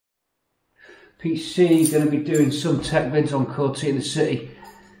PC, going to be doing some tech vids on Cortina City.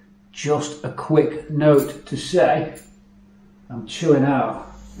 Just a quick note to say, I'm chilling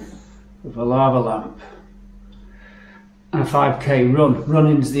out with a lava lamp and a 5k run.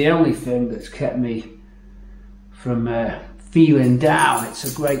 Running's the only thing that's kept me from feeling down.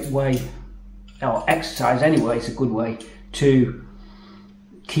 It's a great way, or exercise anyway, it's a good way to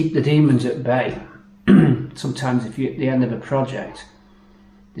keep the demons at bay. Sometimes if you're at the end of a project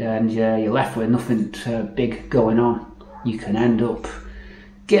and you're left with nothing big going on, you can end up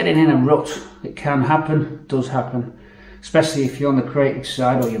getting in a rut. It can happen, does happen, especially if you're on the creative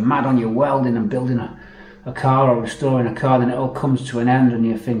side or you're mad on your welding and building a car or restoring a car, then it all comes to an end and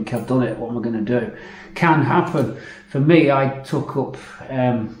you think, I've done it, what am I going to do? Can happen. For me, I took up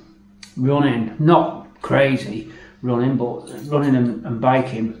running, not crazy running, but running and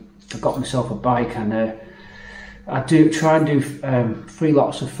biking. I got myself a bike and I do try and do 3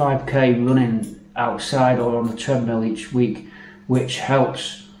 lots of 5k running outside or on the treadmill each week, which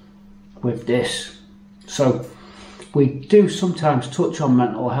helps with this. So we do sometimes touch on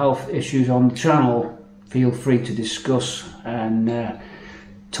mental health issues on the channel. Feel free to discuss, and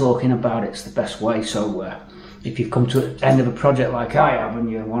talking about it's the best way. So if you've come to the end of a project like I have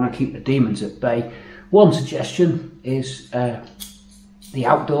and you want to keep the demons at bay, one suggestion is the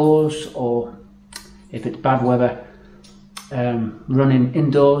outdoors, or if it's bad weather, running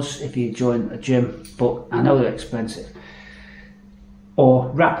indoors if you join a gym, but I know they're expensive. Or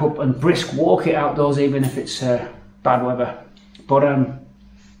wrap up and brisk walk it outdoors even if it's bad weather. But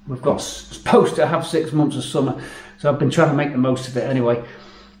we've supposed to have 6 months of summer, so I've been trying to make the most of it anyway.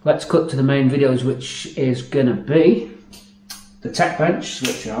 Let's cut to the main videos, which is going to be the tech bench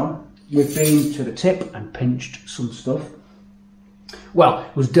switch on. We've been to the tip and pinched some stuff. Well,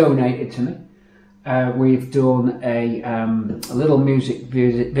 it was donated to me. We've done a little music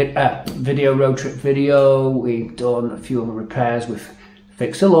video, road trip video. We've done a few other repairs with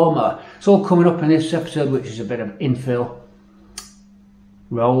Fix a Lawn Mower. It's all coming up in this episode, which is a bit of infill.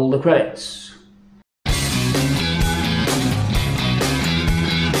 Roll the credits.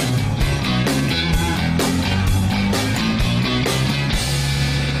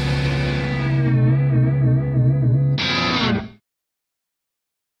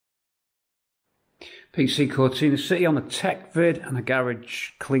 PC Cortina City on the tech vid and a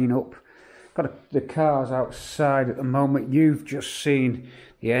garage clean up. Got the cars outside at the moment. You've just seen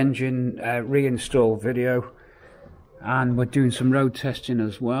the engine reinstall video, and we're doing some road testing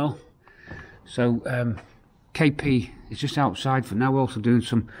as well. So KP is just outside for now. We're also doing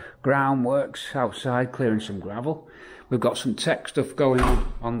some groundworks outside, clearing some gravel. We've got some tech stuff going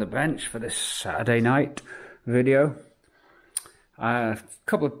on the bench for this Saturday night video. A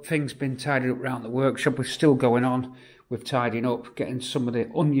couple of things been tidied up around the workshop. We're still going on with tidying up, getting some of the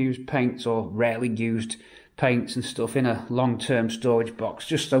unused paints or rarely used paints and stuff in a long-term storage box,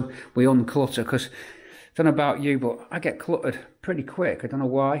 just so we unclutter, because I don't know about you, but I get cluttered pretty quick. I don't know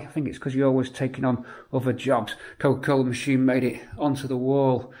why. I think it's because you're always taking on other jobs. Coca-Cola machine made it onto the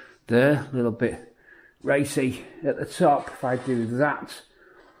wall there, a little bit racy at the top. If I do that,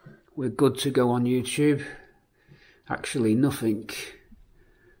 we're good to go on YouTube. Actually nothing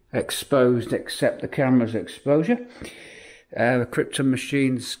exposed except the camera's exposure. The Krypton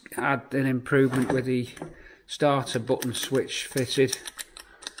machines had an improvement with the starter button switch fitted,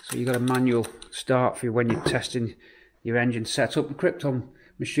 so you've got a manual start for you when you're testing your engine setup. The Krypton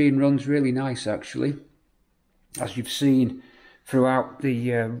machine runs really nice actually, as you've seen throughout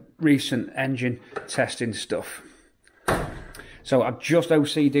the recent engine testing stuff. So I'm just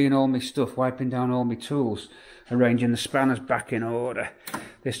OCDing all my stuff, wiping down all my tools, arranging the spanners back in order.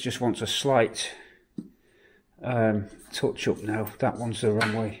 This just wants a slight touch up now. That one's the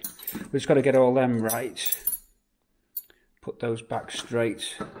wrong way. We've just got to get all them right. Put those back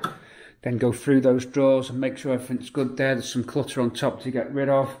straight. Then go through those drawers and make sure everything's good there. There's some clutter on top to get rid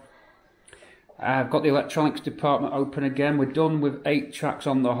of. I've got the electronics department open again. We're done with 8 tracks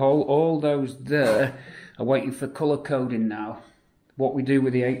on the whole. All those there are waiting for colour coding now. What we do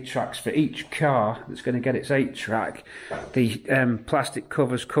with the 8 tracks for each car that's going to get its 8 track, the plastic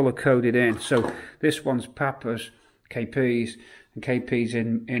covers colour coded in. So this one's Papa's, KP's, and KP's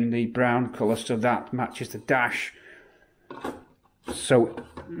in the brown colour, so that matches the dash. So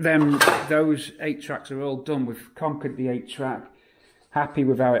those 8 tracks are all done. We've conquered the 8 track. Happy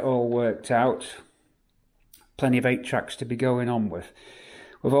with how it all worked out. Plenty of 8 tracks to be going on with.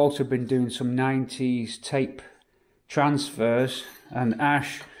 We've also been doing some 90s tape transfers, and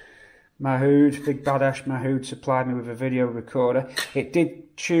Ash Mahood, Big Bad Ash Mahood, supplied me with a video recorder. It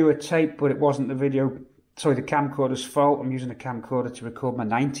did chew a tape, but it wasn't the video sorry, the camcorder's fault. I'm using a camcorder to record my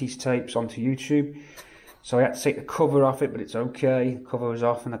 90s tapes onto YouTube. So I had to take the cover off it, but it's okay. The cover was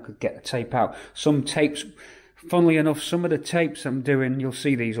off and I could get the tape out. Some tapes, funnily enough, some of the tapes I'm doing, you'll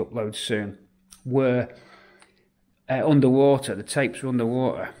see these uploads soon, were underwater. The tapes were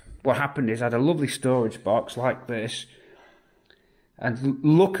underwater. What happened is I had a lovely storage box like this. And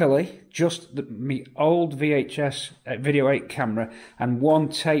luckily, just my old VHS Video 8 camera and one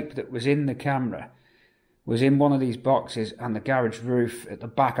tape that was in the camera was in one of these boxes, and the garage roof at the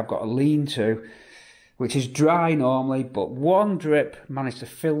back I've got a lean-to, which is dry normally, but one drip managed to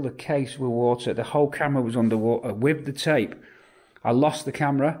fill the case with water. The whole camera was underwater with the tape. I lost the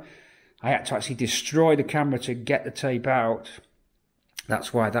camera. I had to actually destroy the camera to get the tape out.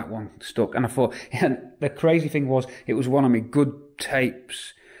 That's why that one stuck. And I thought, and the crazy thing was, it was one of my good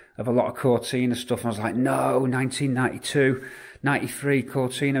tapes of a lot of Cortina stuff. And I was like, no, 1992, 93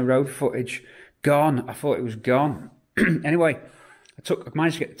 Cortina road footage, gone. I thought it was gone. Anyway, I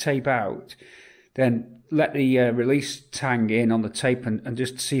managed to get the tape out, then let the release tang in on the tape and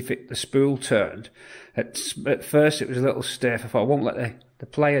just see if the spool turned. At first it was a little stiff. I thought, I won't let the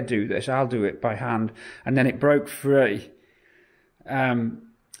player do this, I'll do it by hand. And then it broke free.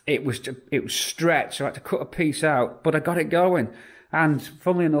 It was stretched, so I had to cut a piece out, but I got it going. And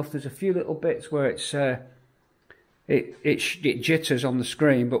funnily enough, there's a few little bits where it jitters on the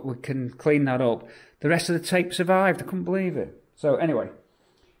screen, but we can clean that up. The rest of the tape survived. I couldn't believe it. So anyway,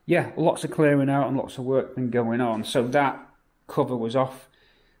 yeah, lots of clearing out and lots of work been going on. So that cover was off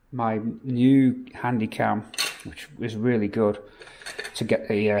my new Handycam, which was really good to get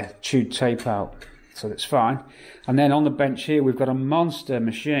the chewed tape out. So that's fine. And then on the bench here, we've got a monster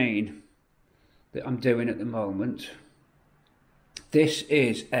machine that I'm doing at the moment. This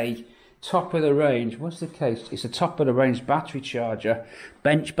is a top of the range. What's the case? It's a top of the range battery charger,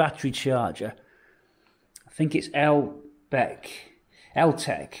 bench battery charger. I think it's L-Tech.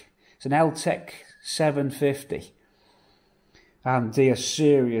 It's an L-Tech 750. And they are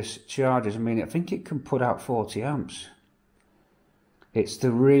serious chargers. I mean, I think it can put out 40 amps. It's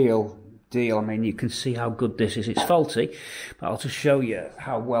the real deal. I mean, you can see how good this is. It's faulty, but I'll just show you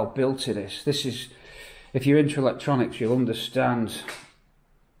how well built it is. This is, if you're into electronics, you'll understand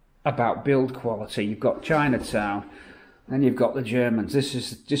about build quality. You've got Chinatown, then you've got the Germans. This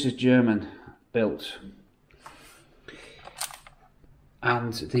is German built,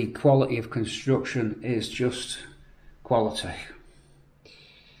 and the quality of construction is just quality.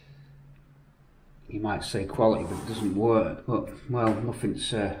 You might say quality, but it doesn't work. But well,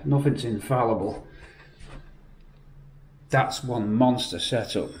 nothing's infallible. That's one monster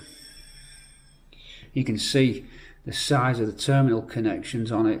setup. You can see the size of the terminal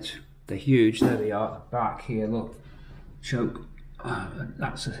connections on it. They're huge. There they are at the back here. Look, choke.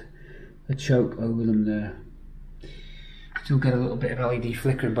 That's a choke over them there. Still get a little bit of LED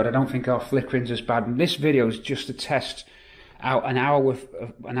flickering, but I don't think our flickering's as bad. And this video is just a test out an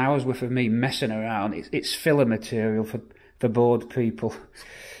hour's worth of me messing around. It's filler material for bored people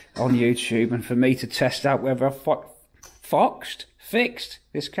on YouTube, and for me to test out whether I've fixed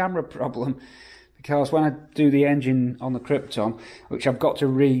this camera problem. Because when I do the engine on the Krypton, which I've got to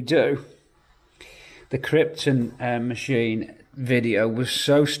redo, the Krypton machine video was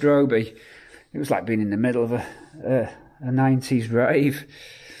so stroby, it was like being in the middle of a 90s rave.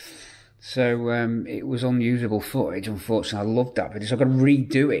 So it was unusable footage, unfortunately. I loved that video, so I've got to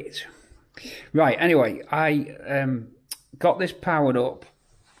redo it. Right, anyway, I got this powered up,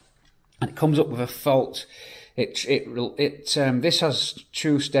 and it comes up with a fault. This has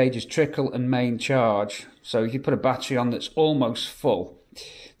two stages, trickle and main charge. So if you put a battery on that's almost full,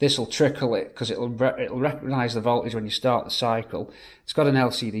 this will trickle it, because it'll recognise the voltage when you start the cycle. It's got an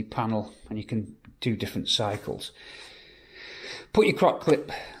LCD panel, and you can do different cycles. Put your crock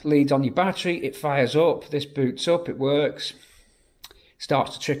clip leads on your battery, it fires up, this boots up, it works,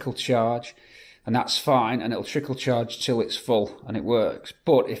 starts to trickle charge, and that's fine, and it'll trickle charge till it's full, and it works.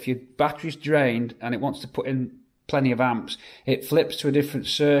 But if your battery's drained and it wants to put in plenty of amps, it flips to a different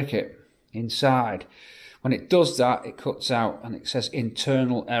circuit inside. When it does that, it cuts out, and it says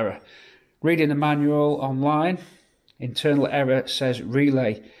internal error. Reading the manual online, internal error says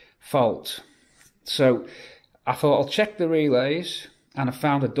relay fault. So I thought I'll check the relays, and I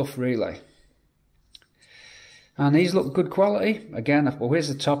found a Duff relay. And these look good quality. Again, well, here's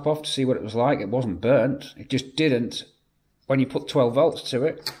the top off to see what it was like. It wasn't burnt. It just didn't, when you put 12 volts to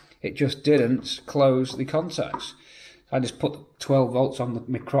it, it just didn't close the contacts. I just put 12 volts on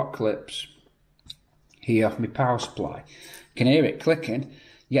my crock clips here off my power supply. You can hear it clicking.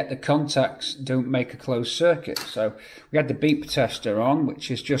 yet the contacts don't make a closed circuit. So we had the beep tester on,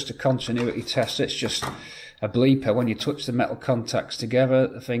 which is just a continuity tester. It's just a bleeper. When you touch the metal contacts together,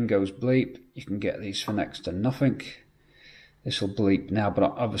 the thing goes bleep. You can get these for next to nothing. This will bleep now, but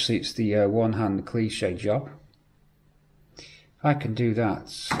obviously it's the one-hand cliche job. I can do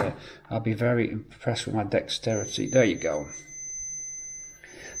that. I'll be very impressed with my dexterity. There you go.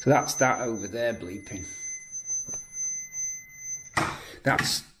 So that's that over there bleeping.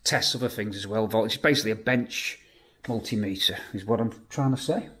 That tests other things as well. Voltage. It's basically a bench multimeter is what I'm trying to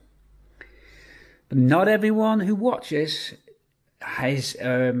say. But not everyone who watches is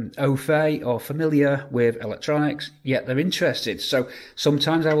au fait or familiar with electronics, yet they're interested. So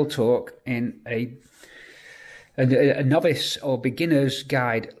sometimes I will talk in a novice or beginner's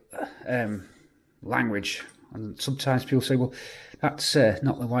guide language. And sometimes people say, well, that's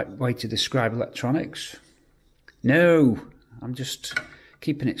not the right way to describe electronics. No, I'm just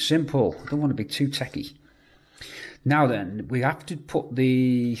keeping it simple. I don't want to be too techy. Now then, we have to put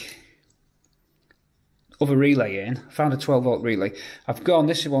the other relay in. I found a 12 volt relay. I've gone,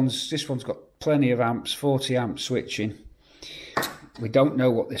 this one's got plenty of amps, 40 amps switching. We don't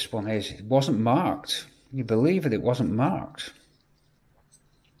know what this one is. It wasn't marked. You believe it wasn't marked.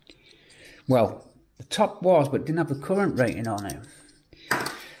 Well, the top was, but didn't have the current rating on it.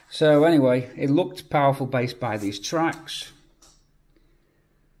 So anyway, it looked powerful based by these tracks.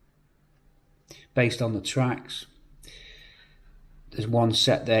 Based on the tracks. There's one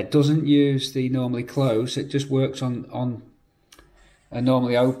set there. It doesn't use the normally close. It just works on a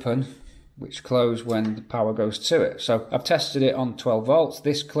normally open, which close when the power goes to it. So I've tested it on 12 volts.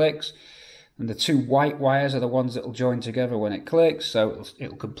 This clicks. And the two white wires are the ones that will join together when it clicks. So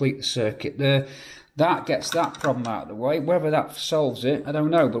it'll complete the circuit there. That gets that problem out of the way. Whether that solves it, I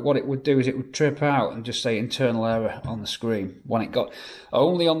don't know. But what it would do is it would trip out and just say internal error on the screen. When it got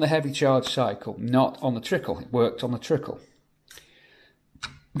only on the heavy charge cycle, not on the trickle. It worked on the trickle.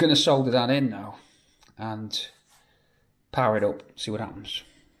 I'm going to solder that in now and power it up, see what happens.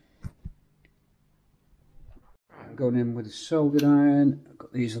 I'm going in with a soldered iron. I've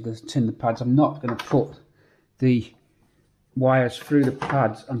got these other tinder pads. I'm not going to put the wires through the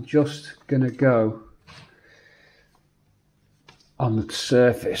pads. I'm just going to go on the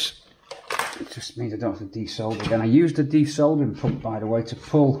surface. It just means I don't have to desolder again. I used a desoldering pump, by the way, to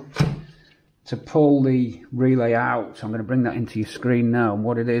pull the relay out. I'm going to bring that into your screen now. And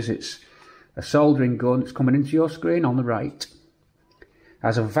what it is, it's a soldering gun. It's coming into your screen on the right.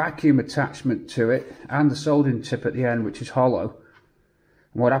 Has a vacuum attachment to it and a soldering tip at the end, which is hollow.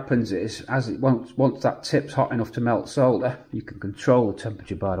 And what happens is, once that tip's hot enough to melt solder, you can control the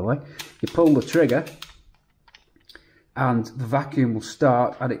temperature, by the way. You pull the trigger, and the vacuum will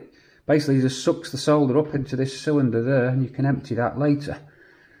start, and it basically just sucks the solder up into this cylinder there, and you can empty that later.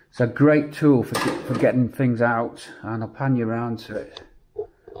 It's a great tool for getting things out, and I'll pan you around to it.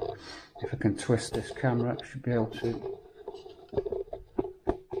 If I can twist this camera, I should be able to.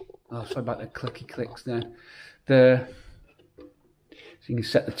 Oh, sorry about the clicky clicks there. So you can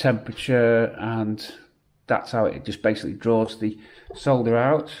set the temperature, and that's how it just basically draws the solder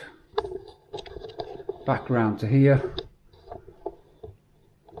out. Back around to here.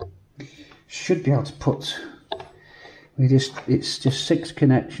 Should be able to put. It's just 6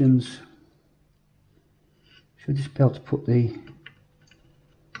 connections. Should just be able to put the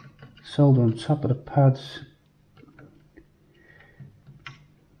solder on top of the pads.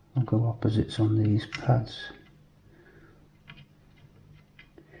 I'll go opposites on these pads.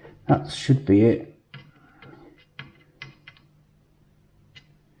 That should be it.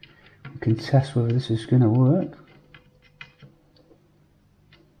 We can test whether this is going to work.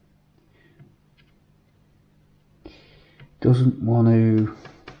 Doesn't want to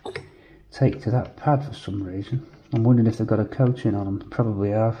take to that pad for some reason. I'm wondering if they've got a coating on them.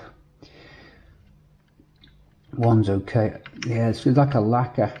 Probably have. One's okay. Yeah, it's like a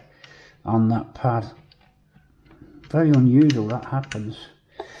lacquer on that pad. Very unusual that happens.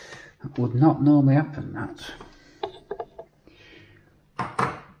 That would not normally happen, that.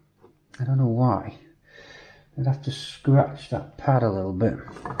 I don't know why. I'd have to scratch that pad a little bit.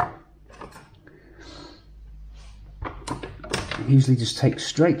 It usually just takes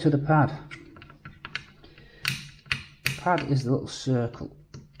straight to the pad. The pad is the little circle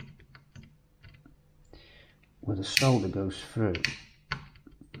where the solder goes through.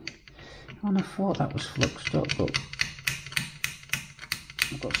 And I thought that was fluxed up, but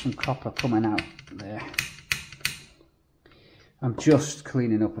I've got some copper coming out there. I'm just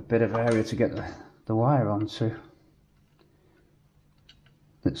cleaning up a bit of area to get the wire onto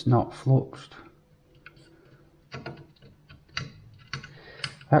that's not fluxed.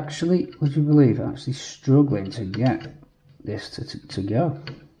 Actually, would you believe, actually struggling to get this to go.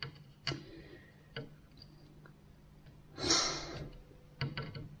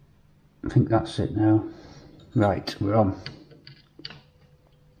 I think that's it now. Right, we're on.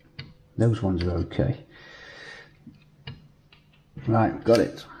 Those ones are okay. Right, got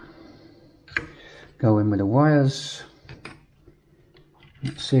it. Go in with the wires.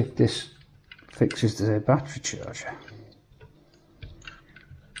 Let's see if this fixes the battery charger.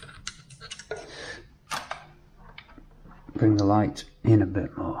 Bring the light in a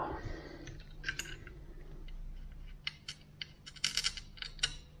bit more.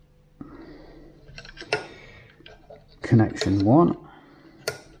 Connection 1.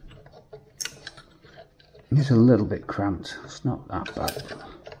 It's a little bit cramped. It's not that bad.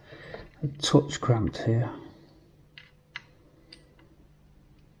 A touch cramped here.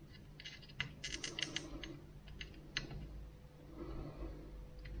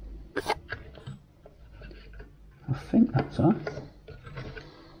 I think that's on.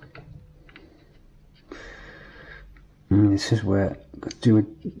 And this is where do a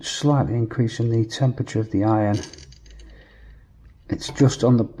slightly increase in the temperature of the iron. It's just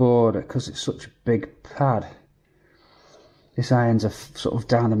on the border because it's such a big pad. This iron's sort of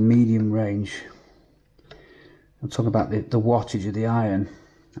down the medium range. I'm talking about the wattage of the iron.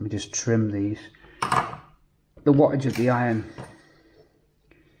 Let me just trim these. The wattage of the iron,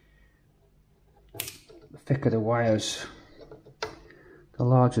 the thicker the wires, the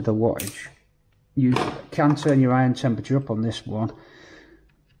larger the wattage. You can turn your iron temperature up on this one.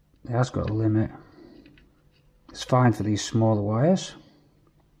 It has got a limit. It's fine for these smaller wires.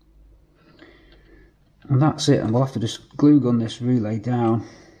 And that's it, and we'll have to just glue gun this relay down.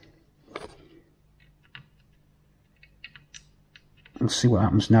 We'll see what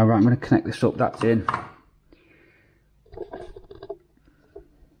happens now. Right, I'm going to connect this up, that's in.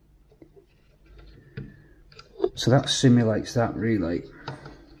 So that simulates that relay.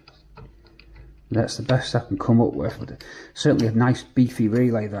 That's the best I can come up with. But certainly a nice beefy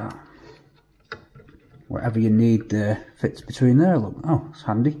relay that. Whatever you need there fits between there. Look, oh, it's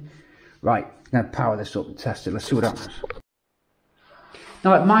handy. Right, I'm going to power this up and test it. Let's see what happens.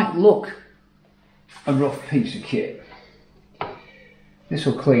 Now it might look a rough piece of kit. This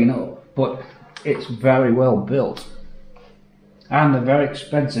will clean up, but it's very well built. And they're very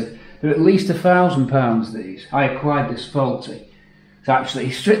expensive. They're at least £1,000 these. I acquired this faulty. It's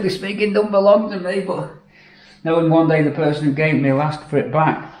actually, strictly speaking, don't belong to me, but knowing one day the person who gave me will ask for it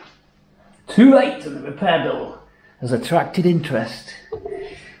back. Too late, and the repair bill has attracted interest.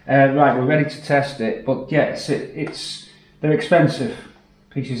 Right, we're ready to test it, but yeah, they're expensive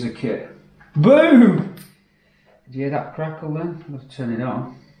pieces of kit. Boom! Did you hear that crackle then? I'll have to turn it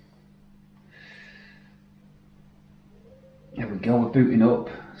on. There we go, we're booting up.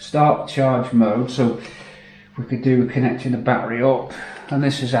 Start charge mode, so we could do connecting the battery up, and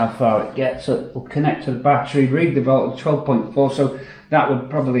this is how far it gets. So we'll connect to the battery, read the voltage 12.4, so that would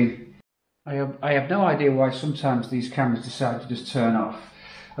probably... I have no idea why sometimes these cameras decide to just turn off.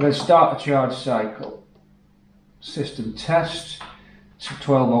 I'm going to start the charge cycle. System test,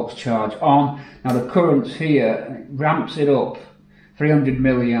 12 volts charge on. Now the current here ramps it up, 300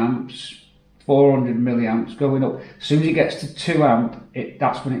 milliamps, 400 milliamps going up. As soon as it gets to 2 amp,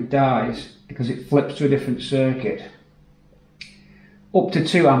 that's when it dies because it flips to a different circuit. Up to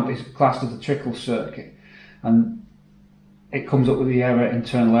 2 amp is classed as a trickle circuit, and it comes up with the error,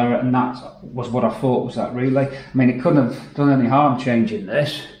 internal error, and that was what I thought was that relay. I mean, it couldn't have done any harm changing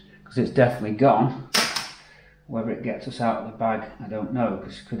this because it's definitely gone. Whether it gets us out of the bag, I don't know,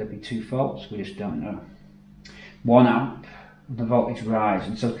 because could there be 2 faults? We just don't know. 1 amp, the voltage rise,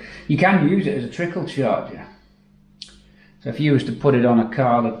 and so you can use it as a trickle charger. So if you was to put it on a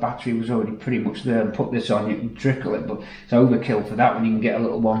car, the battery was already pretty much there, and put this on, you can trickle it, but it's overkill for that when you can get a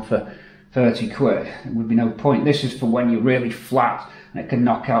little one for 30 quid. There would be no point. This is for when you're really flat and it can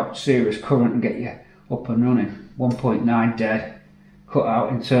knock out serious current and get you up and running. 1.9 dead, cut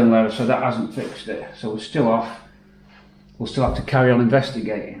out, internal error, so that hasn't fixed it. So we're still off. We'll still have to carry on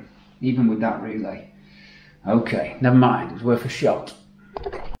investigating, even with that relay. Okay, never mind, it's worth a shot.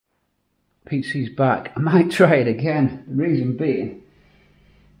 PC's back. I might try it again. The reason being,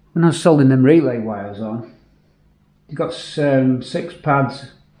 when I was soldering them relay wires on, you've got 6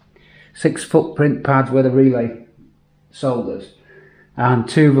 pads, 6 footprint pads where the relay solders, and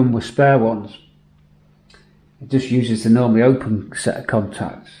 2 of them were spare ones. It just uses the normally open set of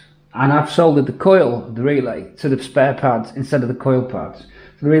contacts. And I've soldered the coil of the relay to the spare pads instead of the coil pads. So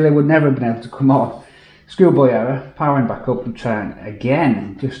the relay would never have been able to come on. Schoolboy error, powering back up and trying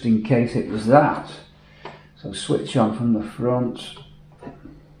again, just in case it was that. So switch on from the front.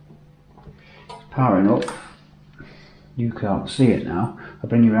 powering up. You can't see it now. I'll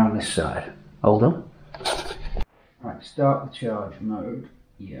bring you around this side. Hold on. Right, start the charge mode.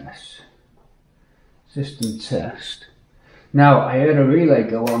 Yes. System test. Now I heard a relay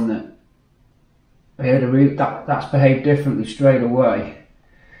go on that. I heard that's behaved differently straight away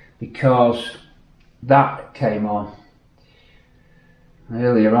because that came on.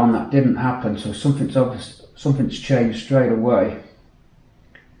 Earlier on that didn't happen, so something's changed straight away.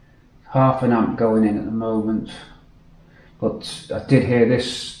 Half an amp going in at the moment, but I did hear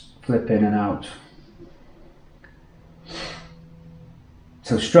this flip in and out.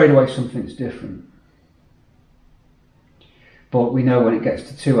 So straight away something's different. But we know when it gets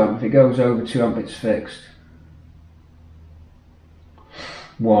to 2 amp, if it goes over 2 amp it's fixed.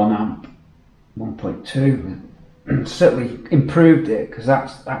 1 amp, 1.2. Certainly improved it because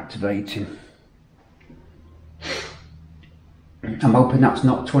that's activating. I'm hoping that's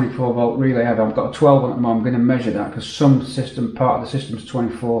not a 24 volt relay either. I've got a 12 on at the moment. I'm going to measure that because part of the system's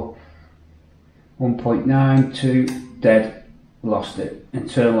 24. 1.92 dead, lost it,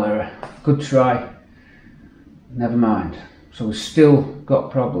 internal error. Good try, never mind. So we've still got a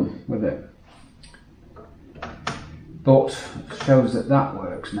problem with it, but it shows that that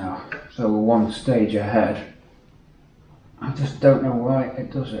works now. So we're one stage ahead. I just don't know why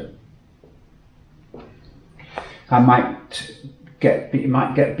it does it. It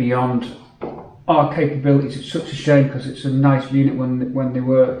might get beyond our capabilities. It's such a shame because it's a nice unit when they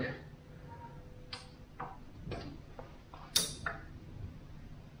work.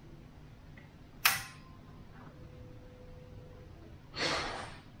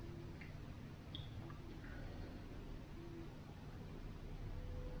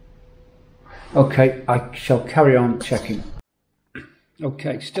 Okay, I shall carry on checking.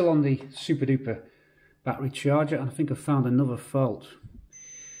 Okay, still on the super duper battery charger, and I think I've found another fault.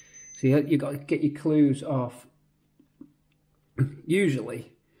 See, you've got to get your clues off.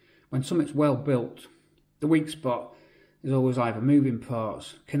 Usually, when something's well built, the weak spot is always either moving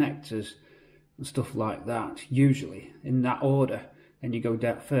parts, connectors, and stuff like that. Usually, in that order, and you go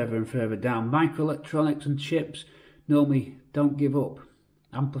down further and further down. Microelectronics and chips normally don't give up.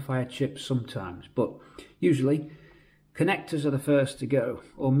 Amplifier chips sometimes, but usually connectors are the first to go,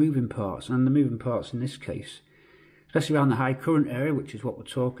 or moving parts, and the moving parts in this case, especially around the high current area, which is what we're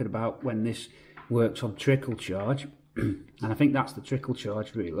talking about when this works on trickle charge. And I think that's the trickle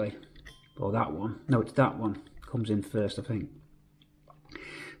charge relay, or that one. No, it's that one comes in first, I think.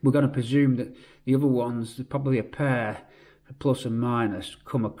 We're going to presume that the other ones, there's probably a pair, a plus and minus,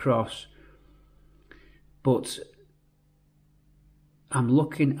 come across, but I'm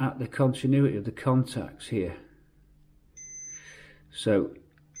looking at the continuity of the contacts here. So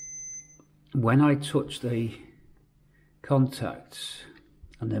when I touch the contacts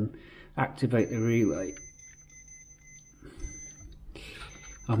and then activate the relay,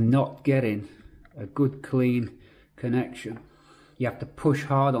 I'm not getting a good clean connection. You have to push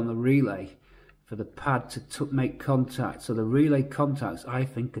hard on the relay for the pad to make contact. So the relay contacts, I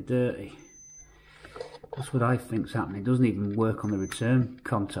think, are dirty. That's what I think's happening. It doesn't even work on the return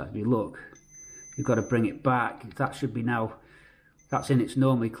contact. If you look, you've got to bring it back. That should be now, that's in its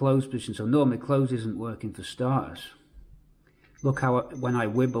normally closed position. So normally closed isn't working for starters. Look how when I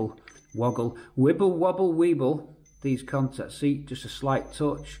wibble, wobble, weeble these contacts, see, just a slight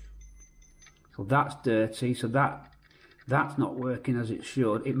touch. So that's dirty. So that's not working as it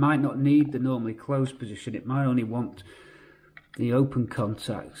should. It might not need the normally closed position. It might only want the open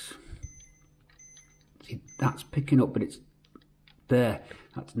contacts. That's picking up, but it's there.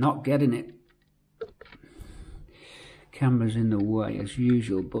 That's not getting it. Camera's in the way as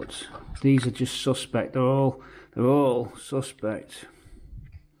usual, but these are just suspect. They're all suspect.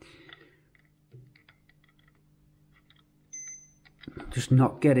 Just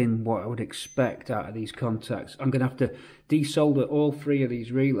not getting what I would expect out of these contacts. I'm going to have to desolder all three of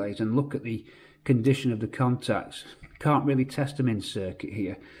these relays and look at the condition of the contacts. Can't really test them in circuit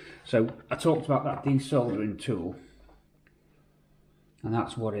here. So I talked about that desoldering tool, and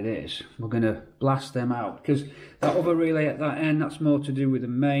that's what it is. We're going to blast them out because that other relay at that end, that's more to do with the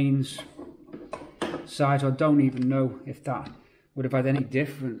mains side. I don't even know if that would have had any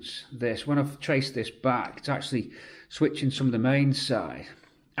difference. This, when I've traced this back, it's actually switching some of the main side.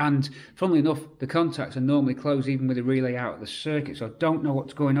 And funnily enough, the contacts are normally closed even with the relay out of the circuit, so I don't know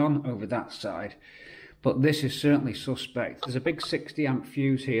what's going on over that side. But this is certainly suspect. There's a big 60 amp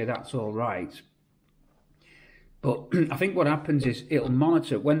fuse here, that's all right. But I think what happens is it'll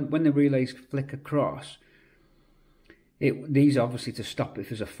monitor, when the relays flick across, These obviously to stop if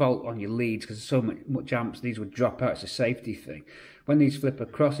there's a fault on your leads, because there's so much amps, these would drop out. It's a safety thing. When these flip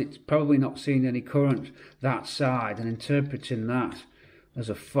across, it's probably not seeing any current that side and interpreting that as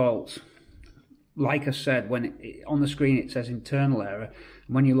a fault. Like I said, when on the screen it says internal error,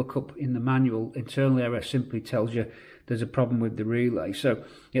 and when you look up in the manual, internal error simply tells you there's a problem with the relay. So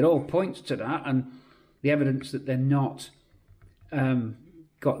it all points to that, and the evidence that they're not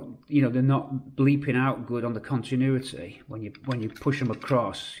they're not bleeping out good on the continuity. When you push them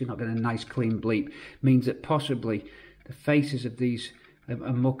across, you're not getting a nice clean bleep. Means that possibly the faces of these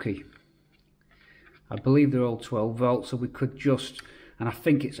are mucky. I believe they're all 12 volts, so we could just, and I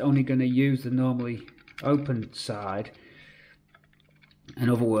think it's only going to use the normally open side, in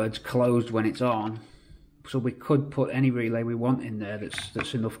other words closed when it's on, so we could put any relay we want in there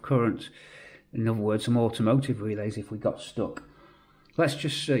that's enough current. In other words, some automotive relays if we got stuck. Let's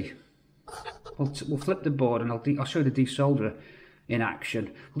just see. We'll flip the board and I'll show the desolderer in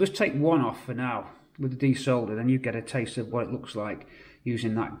action. We'll just take one off for now with the desolder, then you get a taste of what it looks like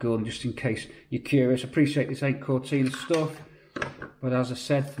using that gun, just in case you're curious. Appreciate this ain't Cortina stuff, but as I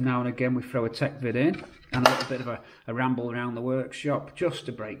said, now and again we throw a tech vid in and a little bit of a ramble around the workshop just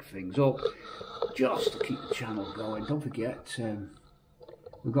to break things up, just to keep the channel going. Don't forget,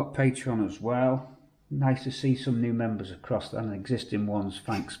 we've got Patreon as well. Nice to see some new members across and existing ones.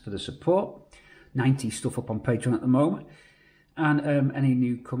 Thanks for the support. 90 stuff up on Patreon at the moment. And any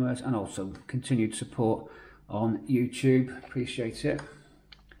newcomers, and also continued support on YouTube. Appreciate it.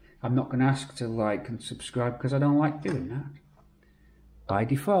 I'm not going to ask to like and subscribe because I don't like doing that. By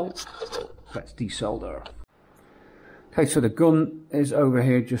default, let's desolder. Okay, so the gun is over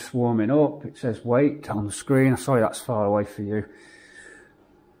here just warming up. It says wait on the screen. Sorry that's far away for you.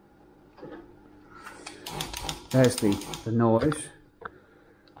 There's the noise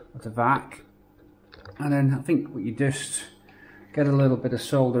of the vac, and then I think you just get a little bit of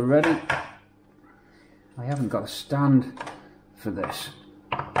solder ready. I haven't got a stand for this.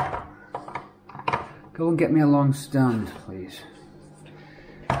 Go and get me a long stand, please.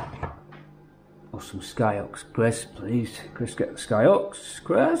 Or some Skyhooks. Chris, please. Chris, get the Skyhooks.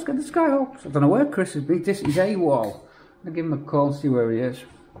 Chris, get the Skyhooks. I don't know where Chris is. He's AWOL. I'm going to give him a call and see where he is.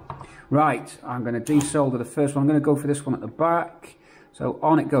 Right, I'm going to desolder the first one. I'm going to go for this one at the back. So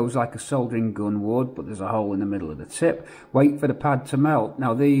on it goes like a soldering gun would, but there's a hole in the middle of the tip. Wait for the pad to melt.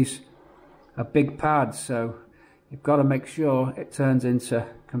 Now these are big pads, so you've got to make sure it turns into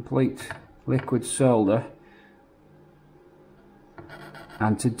complete liquid solder.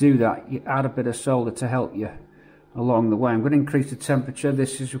 And to do that, you add a bit of solder to help you along the way. I'm going to increase the temperature.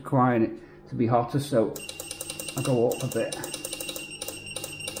 This is requiring it to be hotter, so I'll go up a bit.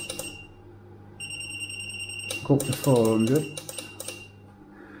 Go up to 400.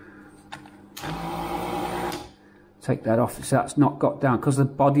 Take that off so that's not got down, because the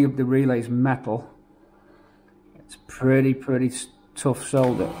body of the relay is metal. It's pretty tough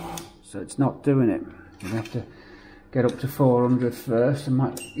solder, so it's not doing it. You have to get up to 400 first, and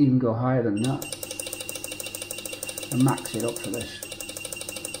might even go higher than that and max it up for this.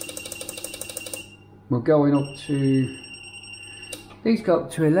 We're going up to, these go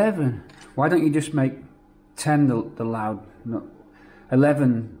up to 11. Why don't you just make 10 the loud, no,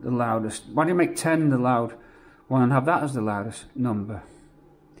 11 the loudest? Why do you make 10 the loud one and have that as the loudest number?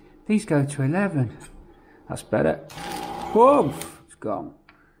 These go to 11. That's better. Whoa, it's gone.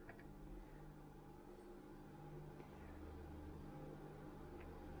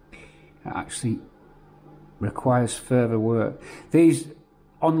 It actually requires further work. These,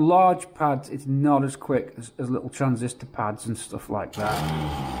 on large pads, it's not as quick as little transistor pads and stuff like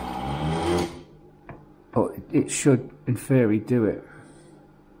that. But it should, in theory, do it.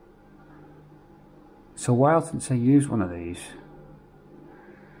 It's a while since I used one of these.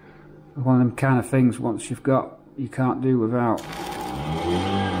 One of them kind of things, once you've got, you can't do without.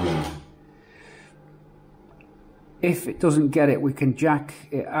 If it doesn't get it, we can jack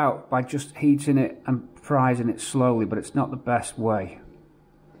it out by just heating it and prising it slowly, but it's not the best way.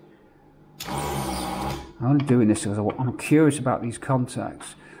 I'm only doing this because I'm curious about these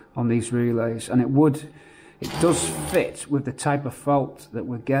contacts on these relays, and it does fit with the type of fault that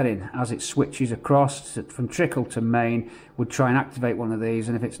we're getting as it switches across from trickle to main. We'd try and activate one of these,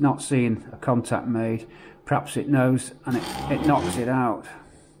 and if it's not seeing a contact made, perhaps it knows and it knocks it out.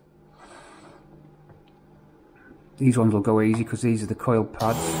 These ones will go easy because these are the coil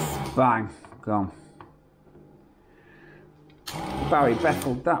pads. Bang, gone. Barry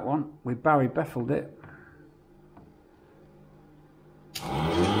Beffled that one. We Barry Beffled it.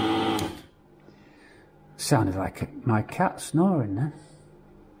 Sounded like my cat snoring then.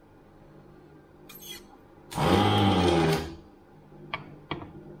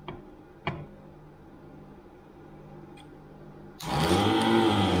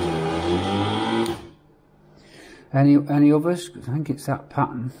 Any others? 'Cause I think it's that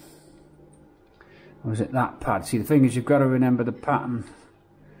pattern. Or is it that pad? See, the thing is, you've got to remember the pattern.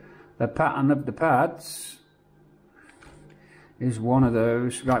 The pattern of the pads is one of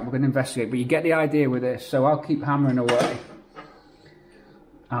those. Right, we're going to investigate, but you get the idea with this. So I'll keep hammering away.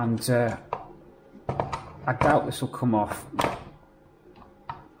 And I doubt this will come off.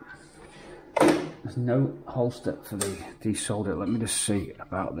 There's no holster for the desolder. Let me just see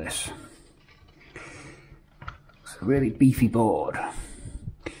about this. It's a really beefy board.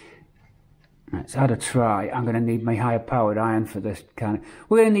 Let's add a try. I'm going to need my higher powered iron for this kind of...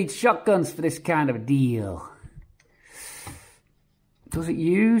 We're going to need shotguns for this kind of deal. Does it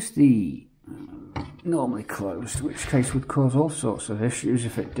use the normally closed? Which case would cause all sorts of issues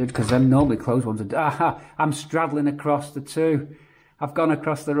if it did, because them normally closed ones are... Aha! I'm straddling across the two. I've gone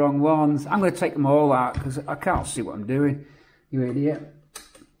across the wrong ones. I'm going to take them all out because I can't see what I'm doing. You idiot.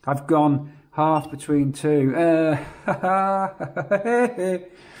 I've gone half between two.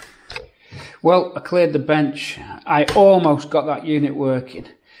 Well, I cleared the bench. I almost got that unit working.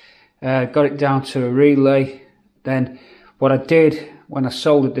 Got it down to a relay. Then what I did when I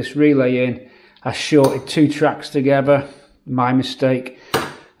soldered this relay in, I shorted two tracks together, my mistake,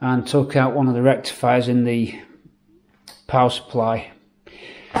 and took out one of the rectifiers in the power supply.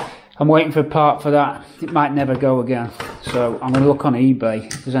 I'm waiting for a part for that. It might never go again. So I'm going to look on eBay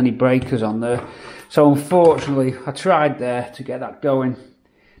if there's any breakers on there. So unfortunately, I tried there to get that going,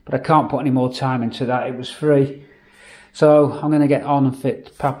 but I can't put any more time into that. It was free. So I'm going to get on and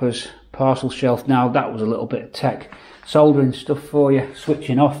fit Papa's parcel shelf now. That was a little bit of tech soldering stuff for you.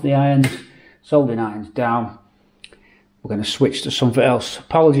 Switching off the irons, soldering irons down. We're going to switch to something else.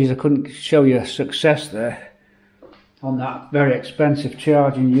 Apologies I couldn't show you success there on that very expensive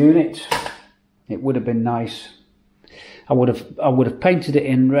charging unit. It would have been nice. I would have painted it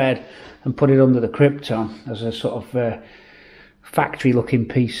in red and put it under the Krypton as a sort of factory looking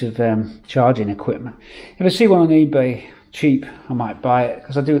piece of charging equipment. If I see one on eBay cheap, I might buy it,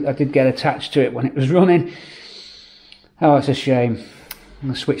 because I did get attached to it when it was running. Oh, it's a shame. I'm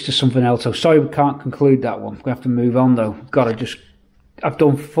going to switch to something else. So sorry we can't conclude that one. We have to move on though. I've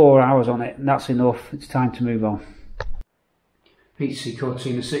done 4 hours on it and that's enough. It's time to move on. PTC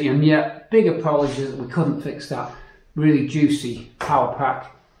Cortina City, and yeah, big apologies that we couldn't fix that really juicy power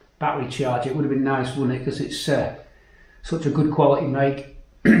pack battery charger. It would have been nice, wouldn't it, because it's such a good quality make,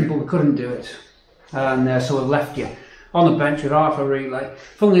 but we couldn't do it, and so I've left you on the bench with half a relay.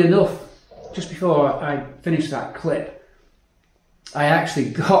 Funnily enough, just before I finished that clip, I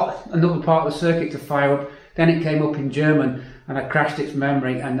actually got another part of the circuit to fire up. Then it came up in German and I crashed its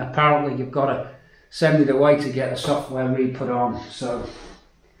memory, and apparently you've got to send it away to get the software re-put on. So,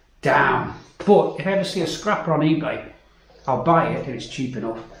 damn. But if I ever see a scrapper on eBay, I'll buy it if it's cheap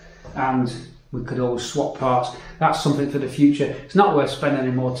enough, and we could always swap parts. That's something for the future. It's not worth spending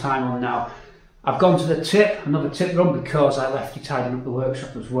any more time on now. I've gone to the tip, another tip run, because I left you tidying up the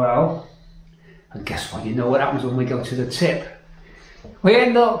workshop as well. And guess what? You know what happens when we go to the tip. We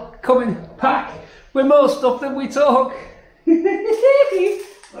end up coming back with more stuff than we took. Look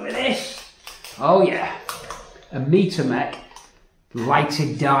at this. Oh yeah, a meter mech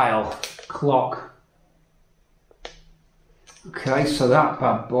lighted dial clock. Okay, so that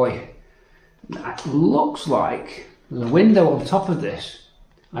bad boy, that looks like there's a window on top of this,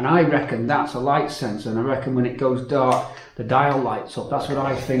 and I reckon that's a light sensor, and I reckon when it goes dark the dial lights up. That's what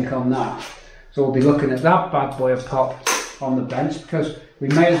I think on that. So we'll be looking at that bad boy a pop on the bench, because we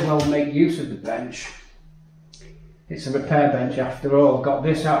may as well make use of the bench. It's a repair bench after all. I've got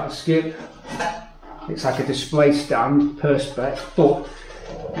this out of the skip. It's like a display stand, perspex, but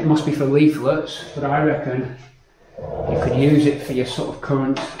it must be for leaflets. But I reckon you could use it for your sort of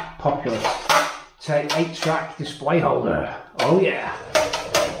current popular 8-track display holder. Oh yeah,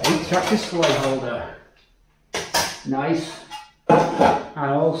 8-track display holder. Nice.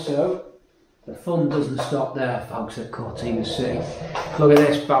 And also, the fun doesn't stop there, folks, at Cortina City. Look at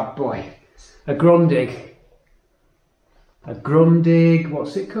this bad boy. A Grundig. A Grundig,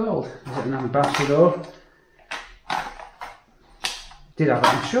 what's it called? Is it an Ambassador?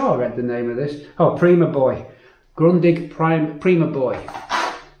 I'm sure I read the name of this. Oh, Prima Boy. Grundig Prima Boy.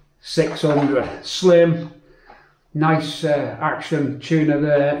 600. Slim. Nice action tuner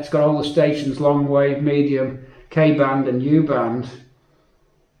there. It's got all the stations, long wave, medium, K-band and U-band.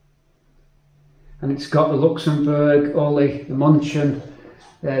 And it's got the Luxembourg, all the Munchen,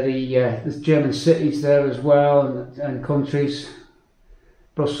 there's German cities there as well, and countries.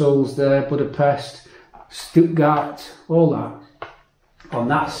 Brussels there, Budapest, Stuttgart, all that on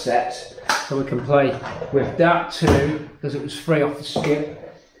that set. So we can play with that too, because it was free off the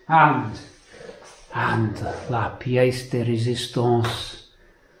skip. And And la pièce de résistance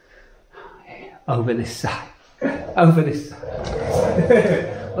over this side. Over this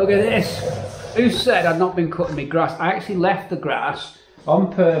side. Look at this. Who said I'd not been cutting my grass? I actually left the grass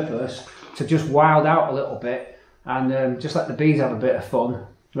on purpose to just wild out a little bit and just let the bees have a bit of fun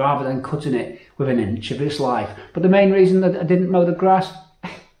rather than cutting it with an inch of its life. But the main reason that I didn't mow the grass,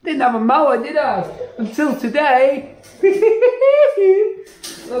 didn't have a mower, did I? Until today.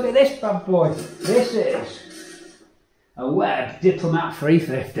 Look at this bad boy. This is a Webb Diplomat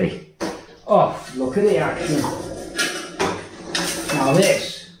 350. Oh, look at the action. Now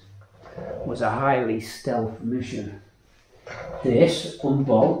this was a highly stealth mission. This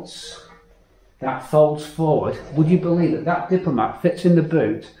unbolts, that folds forward. Would you believe that that Diplomat fits in the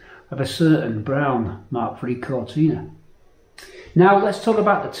boot of a certain brown Mark III Cortina? Now let's talk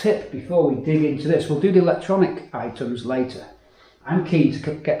about the tip before we dig into this. We'll do the electronic items later. I'm keen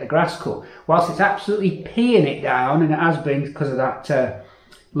to get the grass cut. Whilst it's absolutely peeing it down, and it has been because of that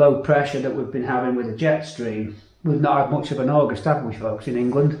low pressure that we've been having with the jet stream, we've not had much of an August, have we, folks, in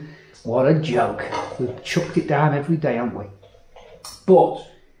England? What a joke. We've chucked it down every day, haven't we? But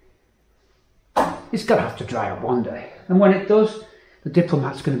it's going to have to dry up one day. And when it does, the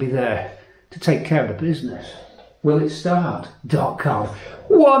Diplomat's going to be there to take care of the business. Will it start.com?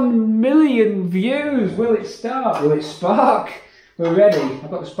 1 million views. Will it start? Will it spark? We're ready.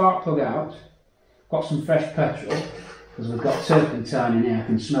 I've got the spark plug out. Got some fresh petrol because we've got turpentine in here. I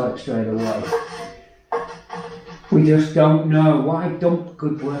can smell it straight away. We just don't know. Why dump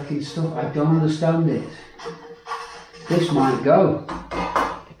good working stuff? I don't understand it. This might go.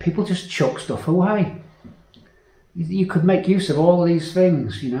 People just chuck stuff away. You could make use of all of these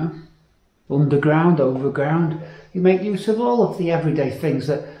things, you know. Underground, overground. You make use of all of the everyday things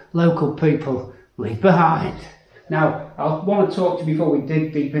that local people leave behind. Now, I want to talk to you before we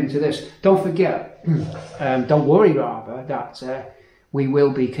dig deep into this. Don't forget, don't worry rather, that we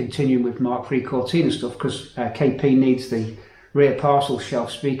will be continuing with Mark III Cortina stuff because KP needs the rear parcel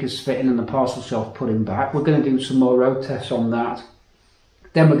shelf speakers fitting and the parcel shelf putting back. We're going to do some more road tests on that.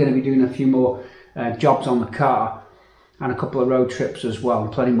 Then we're going to be doing a few more jobs on the car and a couple of road trips as well,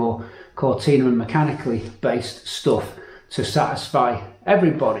 and plenty more Cortina and mechanically based stuff to satisfy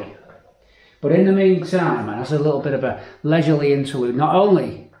everybody. But in the meantime, and as a little bit of a leisurely interlude, not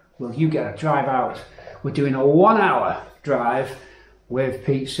only will you get a drive out, we're doing a 1 hour drive with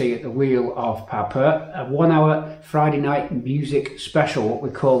Pete C at the wheel of Papa, a 1 hour Friday night music special, what we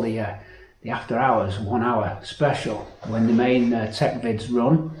call the after hours 1 hour special. When the main tech vids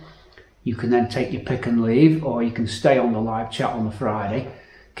run, you can then take your pick and leave, or you can stay on the live chat on the Friday,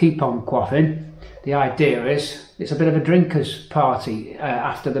 keep on quaffing. The idea is it's a bit of a drinkers party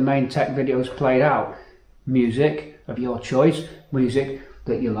after the main tech videos played out. Music of your choice, music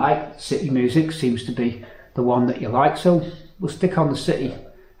that you like. City music seems to be the one that you like, so we'll stick on the City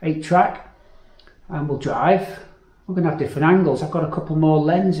 8-track and we'll drive. We're going to have different angles. I've got a couple more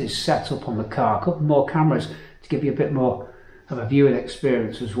lenses set up on the car, a couple more cameras to give you a bit more of a viewing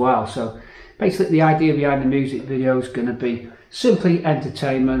experience as well. So basically the idea behind the music video is going to be simply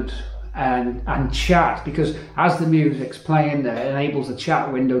entertainment and chat, because as the music's playing there, it enables the chat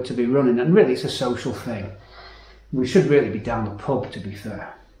window to be running, and really it's a social thing. We should really be down the pub, to be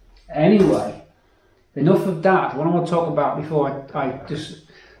fair. Anyway, enough of that. What I want to talk about before I just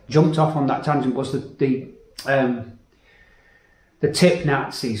jumped off on that tangent was the tip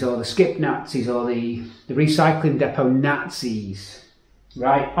Nazis, or the skip Nazis, or the recycling depot Nazis.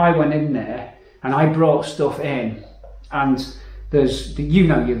 Right? I went in there and I brought stuff in, and there's you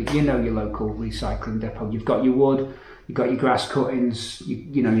know your local recycling depot. You've got your wood, you've got your grass cuttings,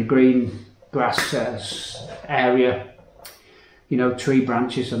 you know your green grass area, you know, tree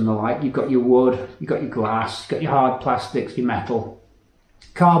branches and the like. You've got your wood, you've got your glass, you've got your hard plastics, your metal,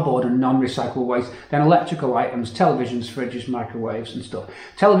 cardboard and non-recyclable waste, then electrical items, televisions, fridges, microwaves and stuff.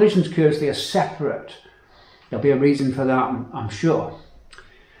 Televisions, curiously, are separate. There'll be a reason for that, I'm sure.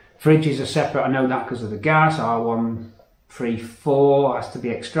 Fridges are separate, I know that because of the gas. R134 has to be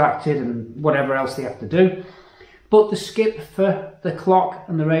extracted and whatever else they have to do. But the skip for the clock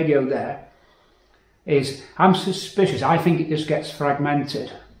and the radio there is, I'm suspicious, I think it just gets fragmented.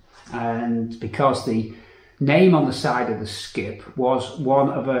 And because the name on the side of the skip was one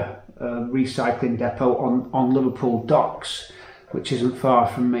of a recycling depot on Liverpool docks, which isn't far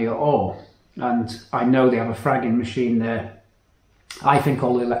from me at all. And I know they have a fragging machine there. I think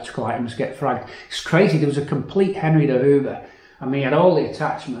all the electrical items get fragged. It's crazy, there was a complete Henry de Hoover. I mean, he had all the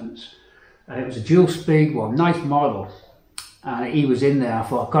attachments. And it was a dual speed one, nice model. And he was in there, I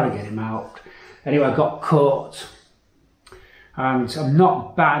thought, I've got to get him out. Anyway, I got caught and I'm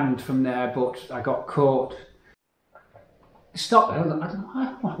not banned from there, but I got caught. Stop! I don't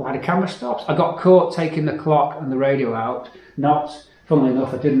know why the camera stops. I got caught taking the clock and the radio out. Not, funnily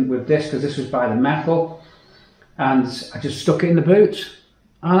enough, I didn't with this because this was by the metal, and I just stuck it in the boot,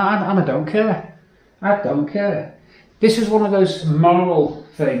 and I don't care. I don't care. This is one of those moral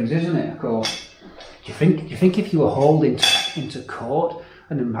things, isn't it? Of course. Do you think if you were hauled into court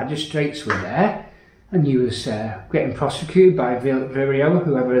and the magistrates were there, and you was getting prosecuted by Virio,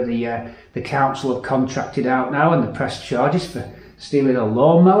 whoever the council have contracted out now, and the press charges for stealing a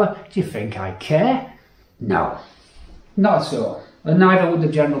lawnmower, do you think I'd care? No, not at all. And neither would the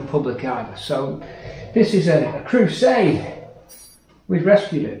general public either. So this is a crusade. We've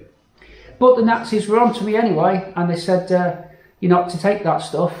rescued it. But the Nazis were on to me anyway, and they said, you're not to take that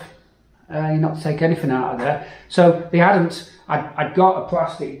stuff. You're not to take anything out of there. So they hadn't, I'd got a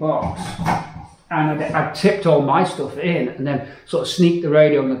plastic box, and I tipped all my stuff in, and then sort of sneaked the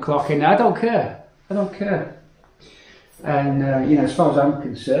radio and the clock in. I don't care. I don't care. And, you know, as far as I'm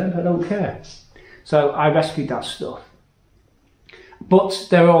concerned, I don't care. So I rescued that stuff. But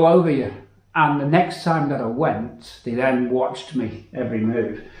they're all over you. And the next time that I went, they then watched me every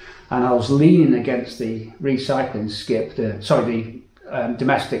move. And I was leaning against the recycling skip, the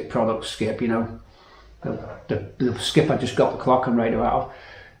domestic product skip, you know, the skip I just got the clock and radio out of.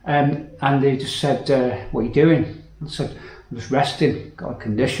 And they just said, what are you doing? I said, I'm just resting, got a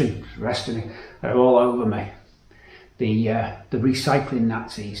condition, just resting. They're all over me. The recycling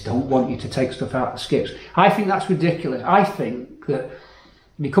Nazis don't want you to take stuff out of the skips. I think that's ridiculous. I think that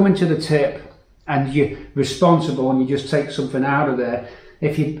if you come into the tip and you're responsible and you just take something out of there,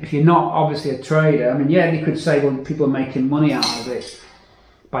 if you're not obviously a trader, I mean, yeah, you could say, well, people are making money out of it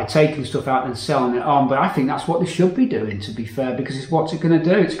by taking stuff out and selling it on, but I think that's what they should be doing, to be fair, because it's what's it going to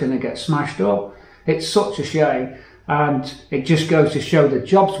do? It's going to get smashed up. It's such a shame, and it just goes to show the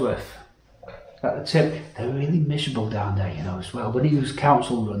job's worth at the tip. They're really miserable down there, you know, as well. When he was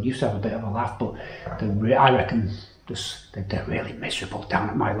council run, used to have a bit of a laugh, but I reckon they're really miserable down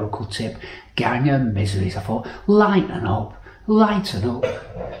at my local tip. Gang of miseries. I thought, lighten up, lighten up.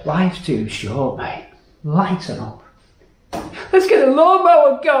 Life's too short, mate. Lighten up. Let's get a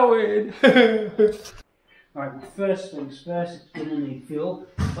lawnmower going! Right, well, first things first, it's going to need fuel.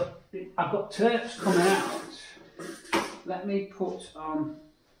 But I've got terps coming out. Let me put on,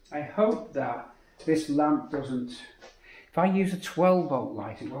 I hope that this lamp doesn't, if I use a 12 volt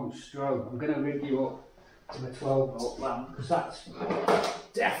light, it won't strobe. I'm going to rig you up to a 12 volt lamp, because that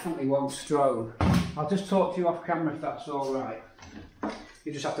definitely won't strobe. I'll just talk to you off camera if that's alright.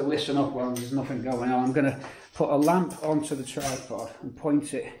 You just have to listen up while there's nothing going on. I'm going to put a lamp onto the tripod and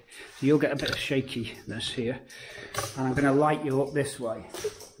point it, so you'll get a bit of shakiness here. And I'm going to light you up this way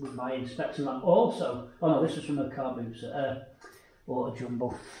with my inspector lamp. Also, oh no, this is from a car booster, auto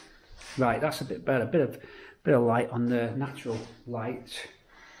jumble. Right, that's a bit better. Bit of light on the natural light.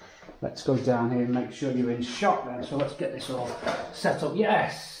 Let's go down here and make sure you're in shot then. So let's get this all set up.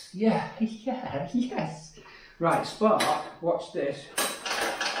 Yes, yes. Right, spark. Watch this.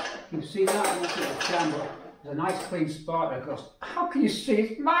 You can see that on the camera. There's a nice clean spark there. Goes, how can you see?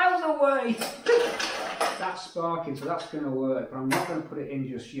 It's miles away. That's sparking, so that's going to work. But I'm not going to put it in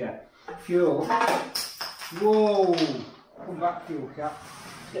just yet. Fuel. Whoa! Come back, fuel cap.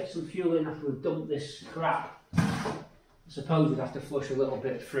 Let's get some fuel in after we've dumped this crap. I suppose we'd have to flush a little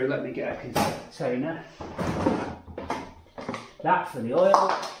bit through. Let me get a container. That for the oil.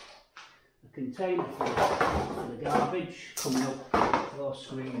 A container for the garbage. Coming up. Those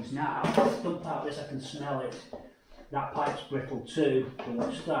screens now. Let's dump out this, I can smell it. That pipe's brittle too, so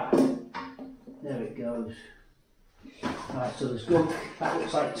watch that. There it goes. Right, so there's good, that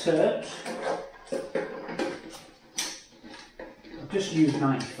looks like terps. I've just used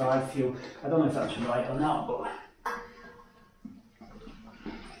 95 fuel. I don't know if that's right or not, but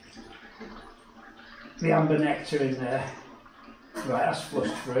the amber nectar in there. Right, that's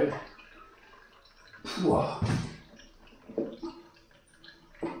flushed through. Whoa.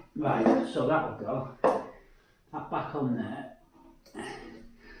 Right, so that'll go. That back on there.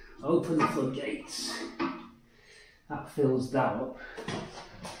 Open the floodgates. That fills that up.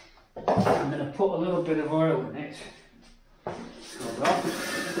 I'm going to put a little bit of oil in it.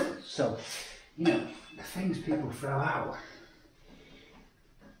 So, you know, the things people throw out.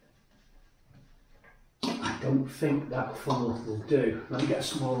 I don't think that funnel will do. Let me get a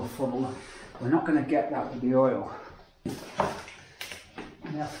smaller funnel. We're not going to get that with the oil.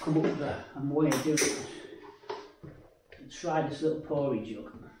 We have to come up with a way of doing it. And try this little porridge jug.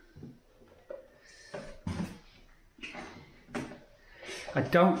 I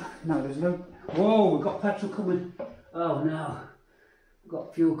don't, no, there's no, whoa, we've got petrol coming. Oh no, I've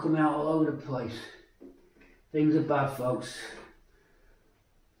got fuel coming out all over the place. Things are bad, folks.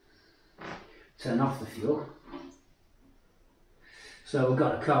 Turn off the fuel. So we've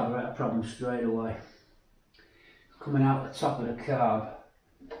got a carburetor problem straight away. Coming out the top of the carb.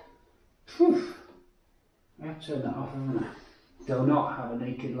 Whew. I have to turn that off, haven't I? Do not have a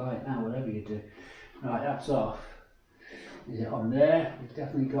naked light now, whatever you do. Right, that's off. Is it on there? We've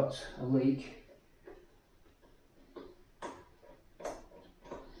definitely got a leak.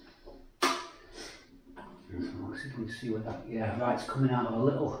 So you can see where that, yeah, right, it's coming out of a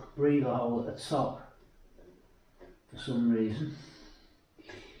little breather hole at the top for some reason.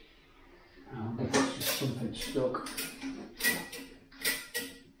 I wonder if it's just something stuck.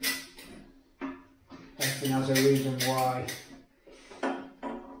 Everything has a reason why.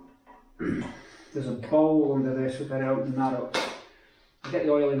 There's a bowl under this, we better open that up. I'll get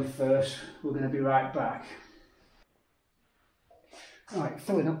the oil in first, we're going to be right back. Right,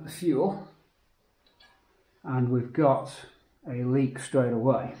 filling up the fuel. And we've got a leak straight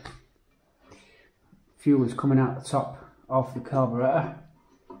away. Fuel is coming out the top of the carburetor.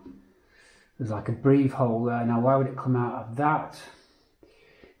 There's like a breathe hole there. Now why would it come out of that?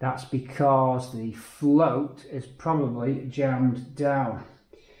 That's because the float is probably jammed down.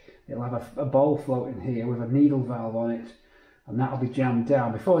 It'll have a bowl float in here with a needle valve on it, and that'll be jammed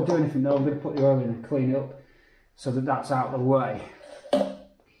down. Before I do anything though, I'm going to put the oil in and clean it up so that that's out of the way.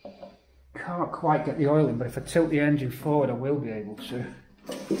 Can't quite get the oil in, but if I tilt the engine forward I will be able to.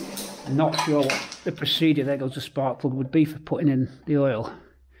 I'm not sure what the procedure, there goes the spark plug, would be for putting in the oil,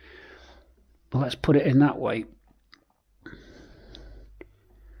 but let's put it in that way.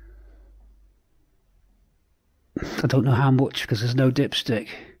 I don't know how much because there's no dipstick.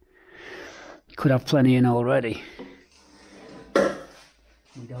 You could have plenty in already. We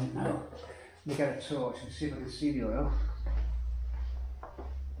don't know. Let me get a torch and see if I can see the oil.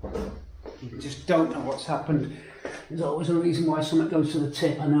 You just don't know what's happened. There's always a reason why something goes to the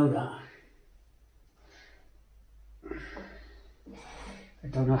tip, I know that. I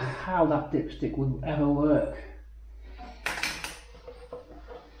don't know how that dipstick would ever work.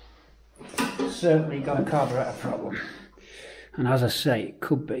 Certainly got a carburetor problem. And as I say, it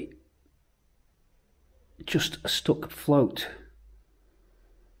could be just a stuck float.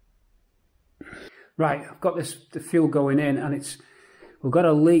 Right, I've got the fuel going in, and we've got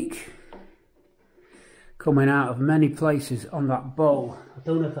a leak coming out of many places on that bowl. I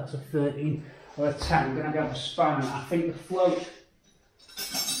don't know if that's a 13 or a 10. I'm going to have a span. I think the float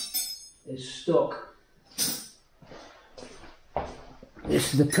is stuck.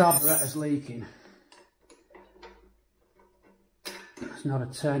 This is the carburetor's leaking. It's not a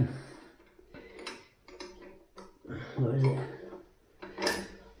 10. What is it?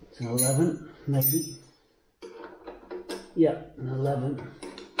 It's an 11, maybe. Yeah, an 11.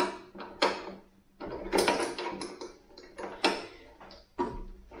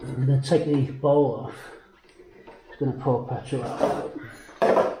 I'm going to take the bowl off. Just going to pour petrol out.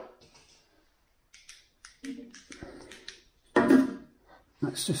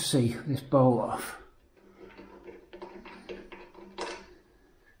 Let's just see this bowl off.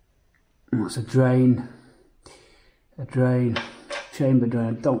 That's a drain, chamber drain.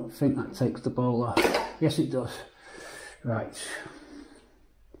 I don't think that takes the bowl off. Yes, it does. Right.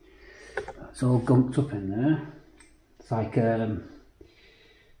 That's all gunked up in there. It's like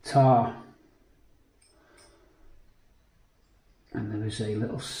tar. And there is a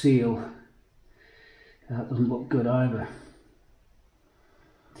little seal. That doesn't look good either.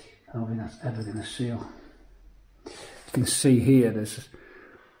 I don't think that's ever going to seal. You can see here there's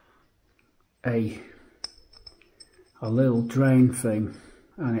a little drain thing,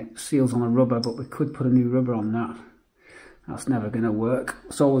 and it seals on a rubber, but we could put a new rubber on that. That's never going to work.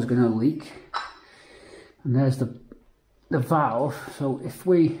 It's always going to leak. And there's the valve. So if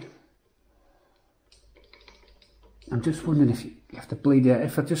I'm just wondering if you have to bleed it.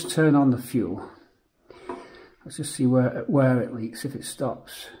 If I just turn on the fuel, let's just see where it leaks, if it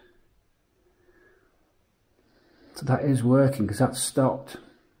stops. So that is working because that's stopped.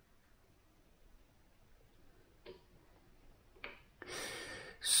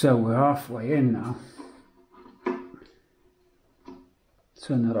 So we're halfway in now.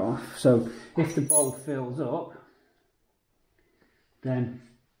 Turn that off. So if the bowl fills up, then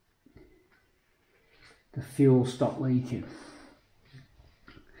the fuel stopped leaking.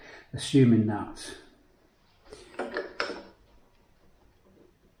 Assuming that.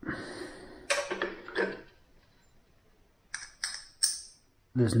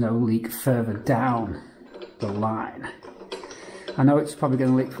 There's no leak further down the line. I know it's probably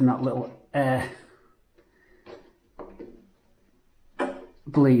going to leak from that little air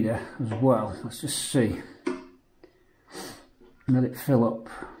bleeder as well. Let's just see. Let it fill up.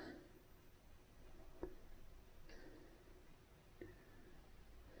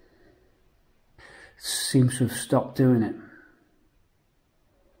 Seems to have stopped doing it.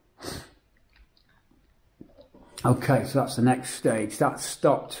 Okay, so that's the next stage. That's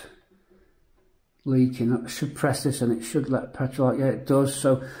stopped leaking. I should press this and it should let petrol out. Yeah, it does.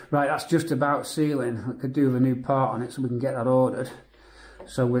 So, right, that's just about sealing. I could do with a new part on it so we can get that ordered.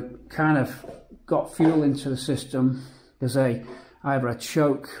 So we've kind of got fuel into the system. There's either a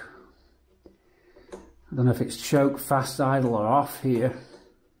choke, I don't know if it's choke, fast, idle or off here.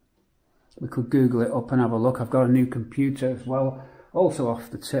 We could Google it up and have a look. I've got a new computer as well, also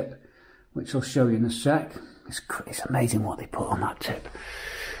off the tip, which I'll show you in a sec. It's amazing what they put on that tip.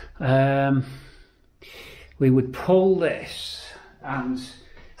 We would pull this and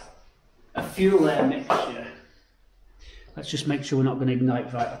a fuel air mixture. Let's just make sure we're not going to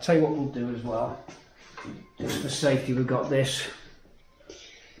ignite. Right, I'll tell you what we'll do as well. Just for safety, we've got this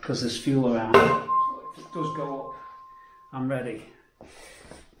because there's fuel around. So if it does go up, I'm ready.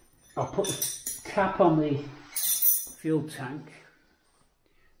 I'll put the cap on the fuel tank.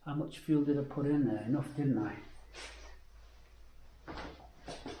 How much fuel did I put in there? Enough, didn't I?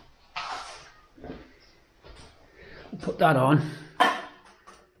 I'll put that on.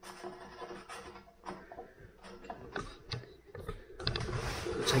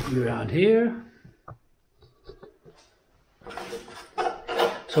 Take you around here.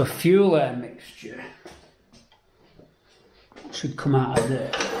 So a fuel air mixture should come out of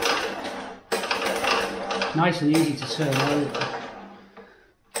there. Nice and easy to turn over.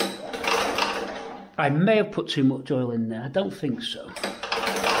 I may have put too much oil in there, I don't think so.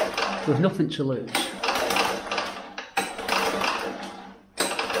 We've nothing to lose.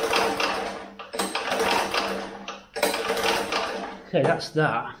 Okay, that's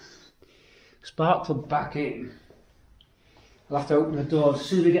that. Spark plug back in. I'll have to open the doors. As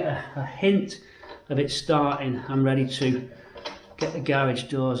soon as we get a hint of it starting, I'm ready to get the garage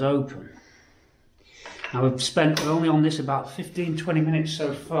doors open. Now we're only on this about 15-20 minutes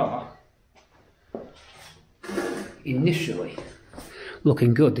so far. Initially,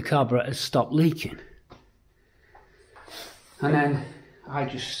 looking good. The carburetor's stopped leaking. And then I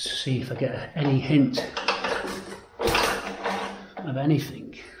just see if I get any hint of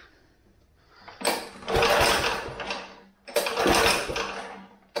anything.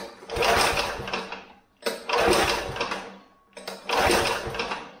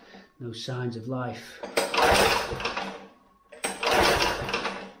 No signs of life.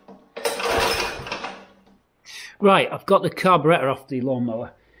 Right, I've got the carburetor off the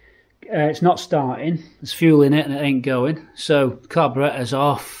lawnmower. It's not starting. There's fuel in it and it ain't going. So carburetor's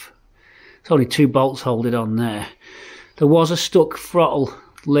off. It's only 2 bolts holding on there. There was a stuck throttle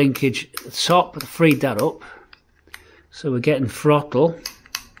linkage at the top, but I freed that up. So we're getting throttle.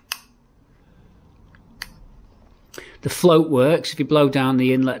 The float works. If you blow down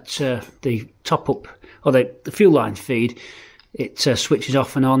the inlet, the top up, or the fuel line feed, it switches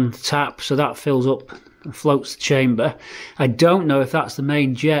off and on the tap, so that fills up and floats the chamber. I don't know if that's the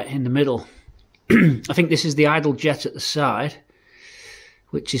main jet in the middle. I think this is the idle jet at the side,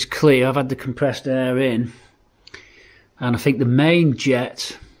 which is clear. I've had the compressed air in, and I think the main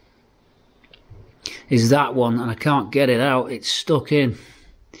jet is that one, and I can't get it out. It's stuck in.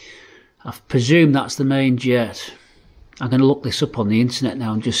 I presume that's the main jet. I'm going to look this up on the internet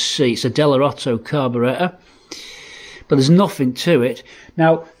now and just see. It's a Delorotto carburetor, but there's nothing to it.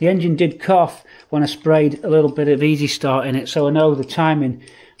 Now, the engine did cough when I sprayed a little bit of Easy Start in it, so I know the timing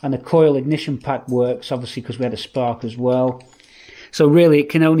and the coil ignition pack works, obviously because we had a spark as well. So really, it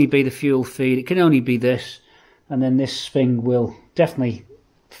can only be the fuel feed. It can only be this, and then this thing will definitely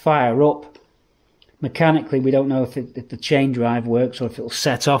fire up. Mechanically, we don't know if the chain drive works or if it'll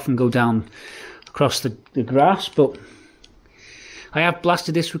set off and go down across the grass, but I have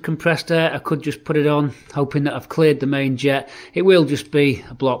blasted this with compressed air. I could just put it on, hoping that I've cleared the main jet. It will just be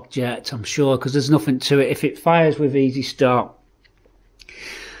a block jet, I'm sure, because there's nothing to it. If it fires with Easy Start,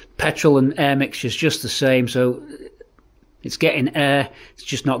 petrol and air mixture is just the same, so it's getting air, it's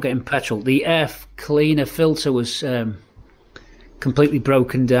just not getting petrol. The air cleaner filter was completely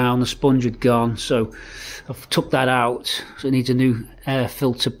broken down, the sponge had gone, so I've took that out, so it needs a new air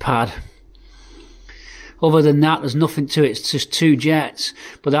filter pad. Other than that, there's nothing to it. It's just 2 jets,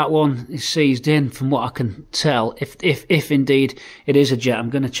 but that one is seized in from what I can tell. If indeed it is a jet, I'm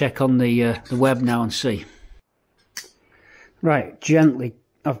going to check on the web now and see. Right, gently,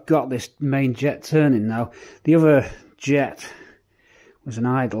 I've got this main jet turning now. The other jet was an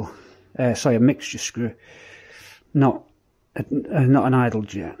idle, sorry, a mixture screw, not not an idle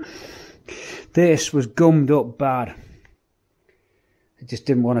jet. This was gummed up bad. It just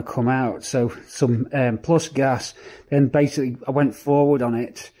didn't want to come out. So some plus gas. Then basically I went forward on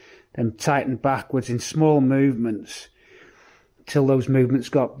it, then tightened backwards in small movements till those movements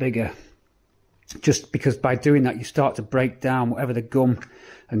got bigger. Just because by doing that you start to break down whatever the gum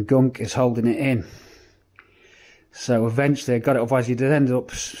and gunk is holding it in. So eventually I got it, otherwise you'd have ended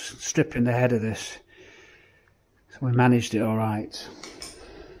up stripping the head of this. So we managed it all right.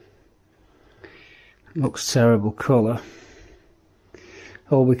 Looks terrible colour.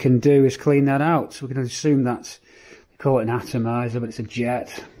 All we can do is clean that out. So we can assume that's, they call it an atomizer, but it's a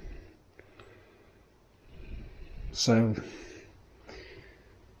jet. So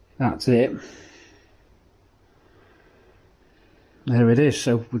that's it. There it is.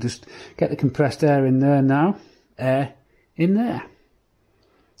 So we'll just get the compressed air in there now. Air in there.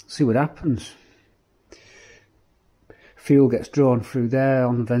 See what happens. Fuel gets drawn through there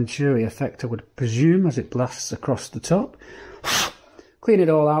on the Venturi effect, I would presume, as it blasts across the top. Clean it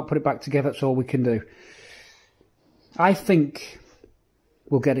all out, put it back together, that's all we can do. I think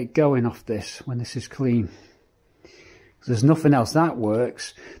we'll get it going off this when this is clean. There's nothing else that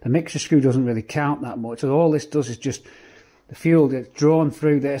works. The mixture screw doesn't really count that much. So all this does is just the fuel gets drawn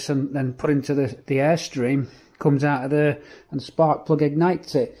through this and then put into the airstream, comes out of there, and the spark plug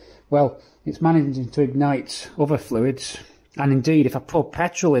ignites it. Well, it's managing to ignite other fluids, and indeed if I put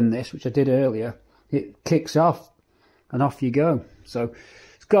petrol in this, which I did earlier, it kicks off and off you go. So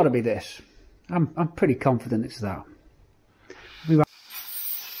it's got to be this. I'm pretty confident it's that.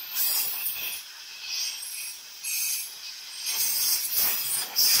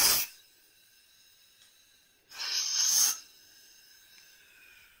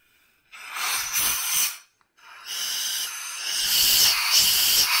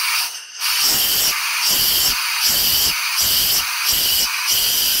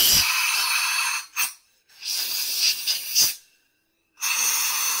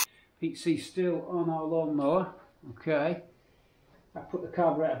 PC still on our lawnmower. Okay, I put the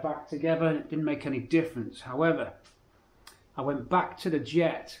carburetor back together and it didn't make any difference. However, I went back to the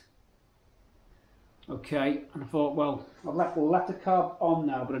jet. Okay, and I thought, well, we'll let the carb on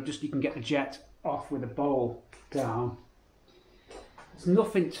now, but you can get the jet off with a bowl down. There's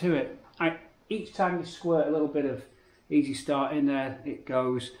nothing to it. Each time you squirt a little bit of Easy Start in there, it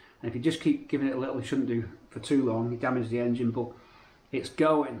goes. And if you just keep giving it a little, you shouldn't do for too long, you damage the engine, but it's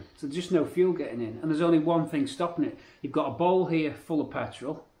going. So there's just no fuel getting in. And there's only one thing stopping it. You've got a bowl here full of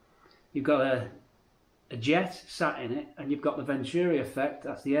petrol. You've got a jet sat in it, and you've got the Venturi effect.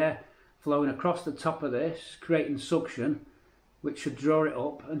 That's the air flowing across the top of this, creating suction, which should draw it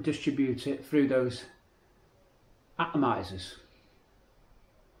up and distribute it through those atomizers.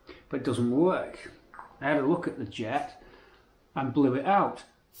 But it doesn't work. I had a look at the jet and blew it out.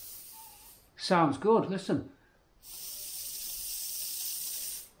 Sounds good, listen.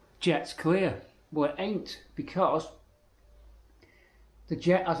 Jet's clear. Well, it ain't, because the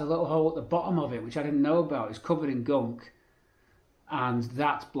jet has a little hole at the bottom of it, which I didn't know about. It's covered in gunk, and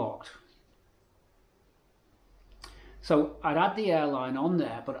that's blocked. So I'd had the airline on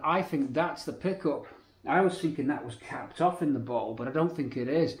there, but I think that's the pickup. I was thinking that was capped off in the bowl, but I don't think it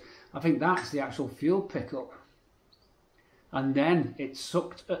is. I think that's the actual fuel pickup. And then it's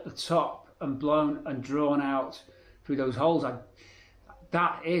sucked at the top and blown and drawn out through those holes.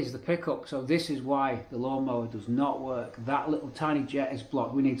 That is the pickup. So this is why the lawnmower does not work. That little tiny jet is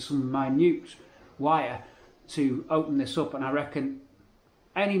blocked. We need some minute wire to open this up, and I reckon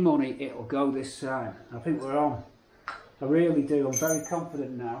any money it'll go this time. I think we're on. I really do. I'm very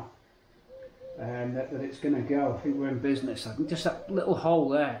confident now that it's going to go. I think we're in business. I think just that little hole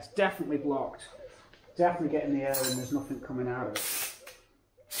there, it's definitely blocked. Definitely getting the air and there's nothing coming out of it.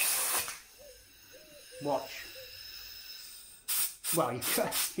 Watch. Well,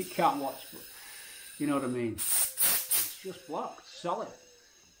 you can't watch, but you know what I mean. It's just blocked, solid.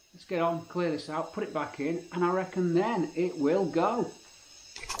 Let's get on, clear this out, put it back in, and I reckon then it will go.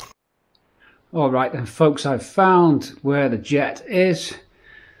 All right then, folks, I've found where the jet is,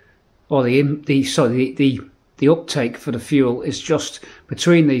 or the uptake for the fuel is just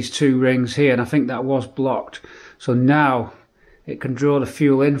between these two rings here, and I think that was blocked. So now it can draw the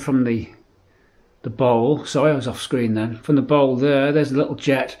fuel in from the bowl. Sorry, I was off screen then. From the bowl there's a little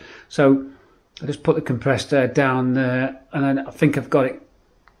jet. So I just put the compressed air down there, and then I think I've got it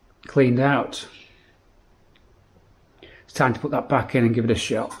cleaned out. It's time to put that back in and give it a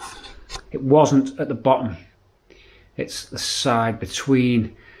shot. It wasn't at the bottom. It's the side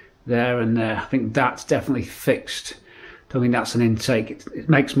between there and there. I think that's definitely fixed. Don't think that's an intake. It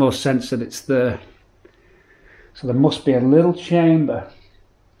makes more sense that it's there. So there must be a little chamber.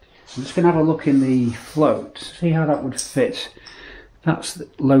 I'm just going to have a look in the float, see how that would fit. That's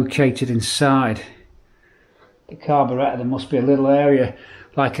located inside the carburettor. There must be a little area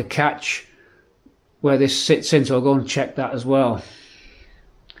like a catch where this sits in, so I'll go and check that as well.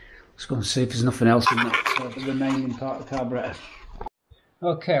 Let's go and see if there's nothing else in that, so the remaining part of the carburettor.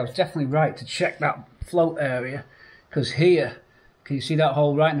 Okay, I was definitely right to check that float area, because here, can you see that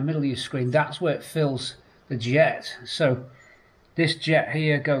hole right in the middle of your screen? That's where it fills the jet. So this jet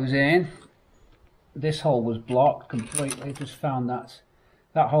here goes in. This hole was blocked completely. Just found that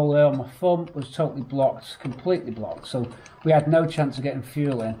hole there on my thumb was totally blocked, completely blocked. So we had no chance of getting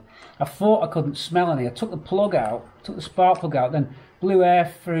fuel in. I thought I couldn't smell any. I took the plug out, took the spark plug out, then blew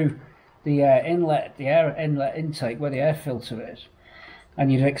air through the air inlet intake where the air filter is.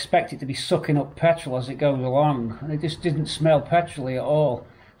 And you'd expect it to be sucking up petrol as it goes along. And it just didn't smell petrol-y at all,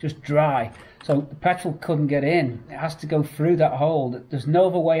 just dry. So the petrol couldn't get in. It has to go through that hole. There's no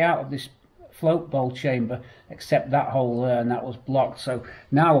other way out of this float bowl chamber except that hole there, and that was blocked. So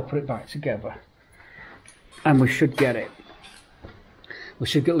now we'll put it back together and we should get it. We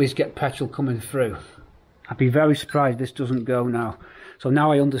should at least get petrol coming through. I'd be very surprised this doesn't go now. So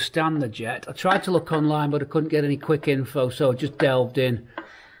now I understand the jet. I tried to look online but I couldn't get any quick info, so I just delved in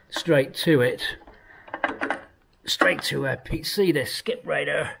straight to it. Straight to Pete, see this skip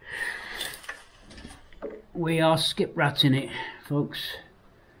radar. We are skip ratting it, folks.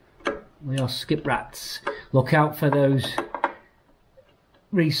 We are skip rats. Look out for those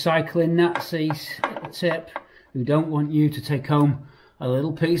recycling Nazis at the tip who don't want you to take home a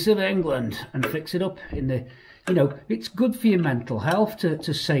little piece of England and fix it up in the, you know, it's good for your mental health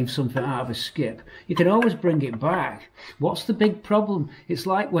to save something out of a skip. You can always bring it back. What's the big problem? It's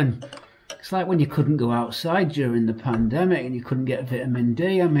like when you couldn't go outside during the pandemic and you couldn't get vitamin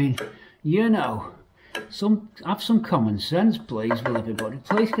D. I mean, you know, have some common sense, please, will everybody.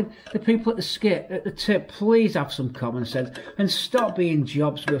 Please, can the people at the tip, please have some common sense and stop being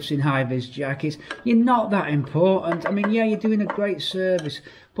job swifts in high-vis jackets. You're not that important. I mean, yeah, you're doing a great service,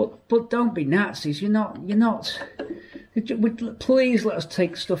 but don't be Nazis. You're not. Please let us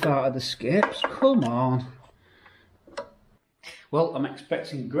take stuff out of the skips. Come on. Well, I'm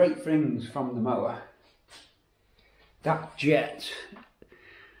expecting great things from the mower. That jet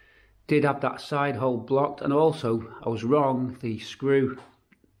did have that side hole blocked, and also I was wrong, the screw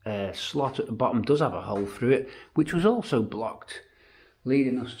slot at the bottom does have a hole through it, which was also blocked,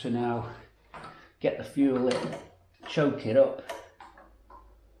 leading us to now get the fuel in, choke it up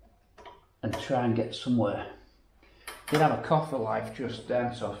and try and get somewhere. Did have a coffer life just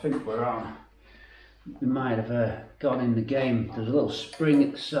then, so I think we're on. We might have gone in the game. There's a little spring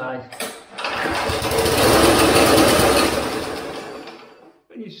at the side.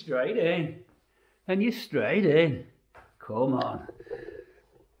 And you're straight in. And you're straight in. Come on.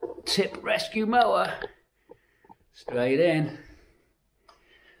 Tip rescue mower. Straight in.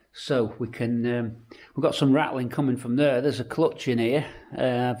 So we can, we've got some rattling coming from there. There's a clutch in here.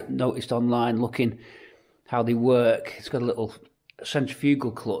 I've noticed online looking how they work. It's got a little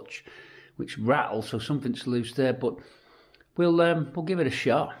centrifugal clutch which rattles, so something's loose there, but we'll give it a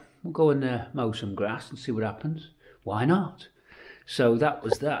shot. We'll go and mow some grass and see what happens. Why not? So that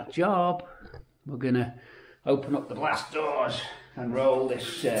was that job. We're gonna open up the glass doors and roll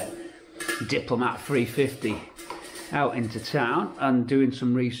this Diplomat 350 out into town. And doing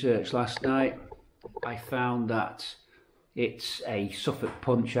some research last night, I found that it's a Suffolk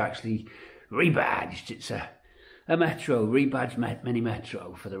Punch, actually rebadged. It's a Metro, rebadged Mini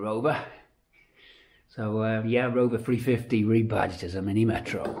Metro for the Rover. So yeah, Rover 350 rebadged as a Mini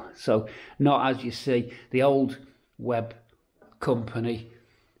Metro. So not as you see, the old web company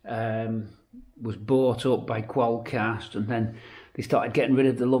was bought up by Qualcast, and then they started getting rid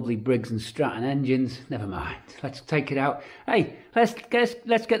of the lovely Briggs and Stratton engines. Never mind, let's take it out. Hey, let's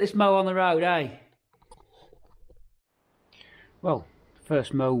get this mow on the road, eh? Well,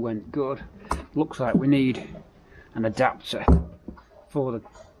 first mow went good. Looks like we need an adapter for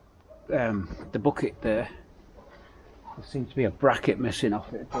the bucket there. There seems to be a bracket missing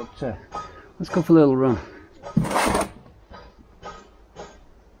off it, but let's go for a little run.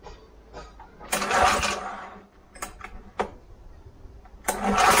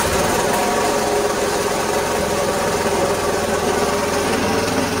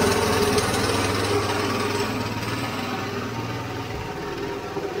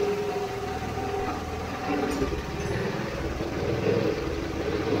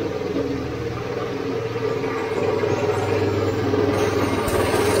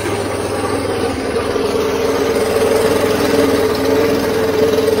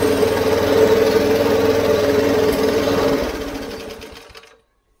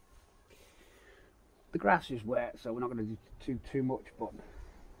 grass is wet, so we're not going to do too much, but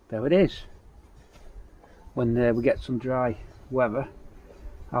there it is. When we get some dry weather,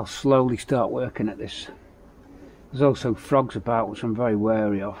 I'll slowly start working at this. There's also frogs about, which I'm very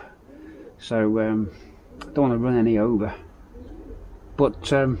wary of, so I don't want to run any over.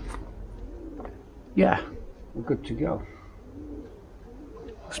 But yeah, we're good to go.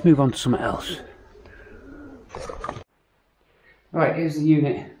 Let's move on to something else. Right, here's the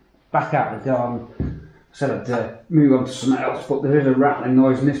unit back out of the garden. I said I'd move on to something else, but there is a rattling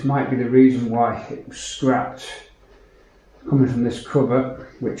noise, and this might be the reason why it was scrapped. Coming from this cupboard,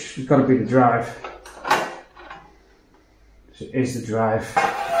 which has got to be the drive. So it is the drive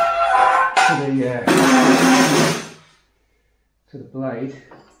to the blade,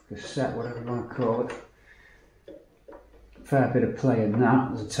 cassette, whatever you want to call it. Fair bit of play in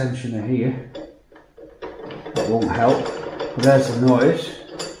that. There's a tensioner here. That won't help. But there's the noise.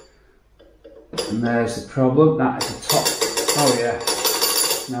 And there's the problem. That is the top. Oh yeah.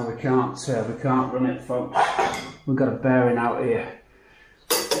 No, we can't run it, folks. We've got a bearing out here.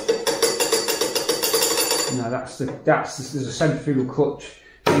 No, there's a centrifugal clutch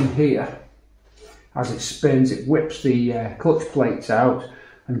in here. As it spins, it whips the clutch plates out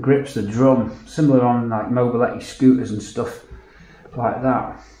and grips the drum, similar on like mobility scooters and stuff like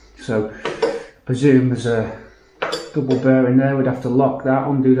that. So I presume there's a double bearing there. We'd have to lock that,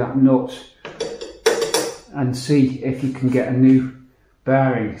 undo that nut, and see if you can get a new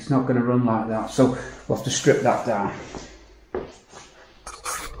bearing. It's not going to run like that, so we'll have to strip that down.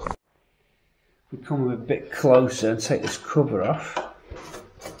 We come a bit closer and take this cover off.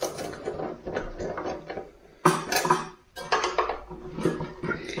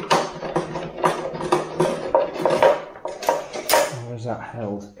 Where's that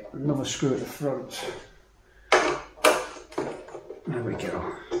held? Another screw at the front. There we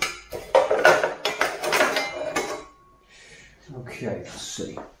go. Okay, let's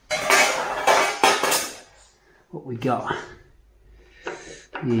see what we got.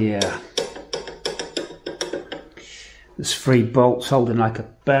 Yeah, there's 3 bolts holding like a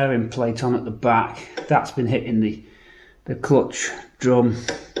bearing plate on at the back. That's been hitting the clutch drum,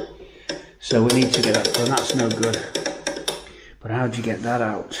 so we need to get that done. That's no good. But how do you get that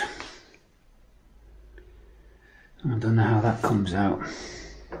out? I don't know how that comes out.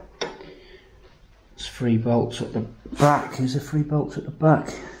 There's 3 bolts at the back. Is there 3 bolts at the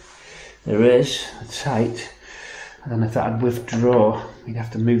back? There is. They're tight. I don't know if that would withdraw. We'd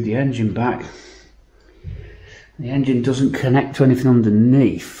have to move the engine back. The engine doesn't connect to anything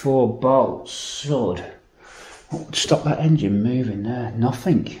underneath. 4 bolts. Sod. What would stop that engine moving there?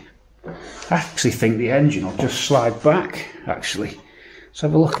 Nothing. I actually think the engine will just slide back, actually. Let's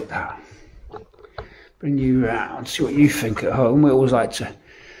have a look at that. Bring you round, see what you think at home. We always like to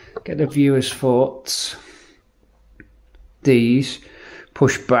get the viewers' thoughts. These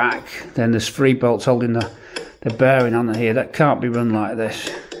push back, then there's 3 bolts holding the bearing on here. That can't be run like this.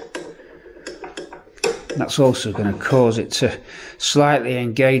 That's also going to cause it to slightly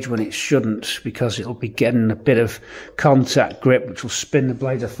engage when it shouldn't, because it'll be getting a bit of contact grip which will spin the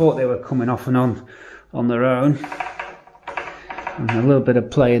blades. I thought they were coming off and on their own, and a little bit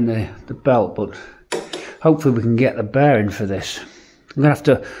of play in the belt, but hopefully we can get the bearing for this. I'm going to have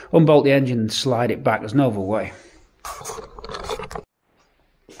to unbolt the engine and slide it back. There's no other way.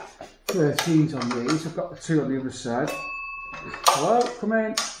 13s on these. I've got the 2 on the other side. Hello, come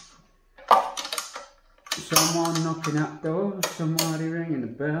in. Someone knocking at the door, somebody ringing the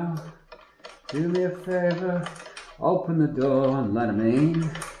bell. Do me a favour, open the door and let them in.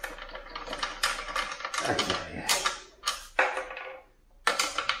 Okay.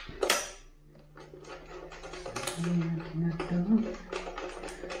 Knocking at the door,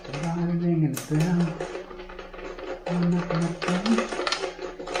 somebody ringing the bell. I'm knocking at the door,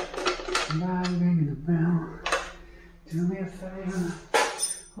 somebody ringing the bell. Do me a favour.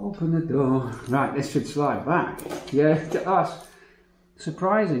 Open the door. Right, this should slide back. Yeah, that's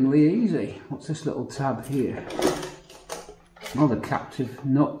surprisingly easy. What's this little tab here? Oh, the captive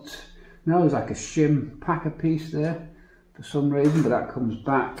nut. No, there's like a shim packer piece there for some reason, but that comes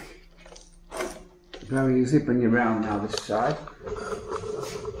back very easy. Bring you around now this side.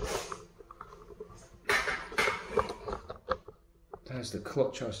 There's the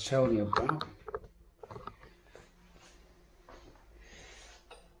clutch I was telling you about.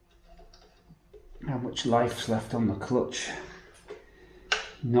 How much life's left on the clutch?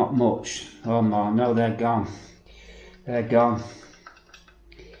 Not much. Oh no, they're gone. They're gone.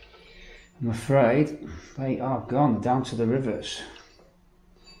 I'm afraid they are gone down to the rivets.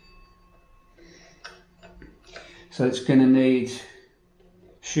 So it's going to need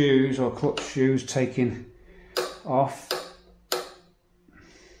shoes or clutch shoes taking off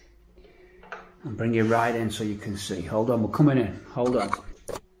and bring you right in so you can see. Hold on, we're coming in. Hold on.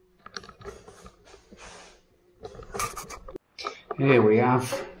 Here we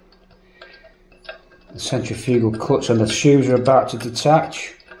have the centrifugal clutch, and the shoes are about to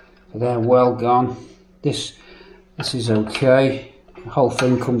detach. So they're well gone. This is okay. The whole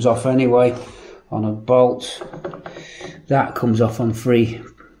thing comes off anyway on a bolt. That comes off on 3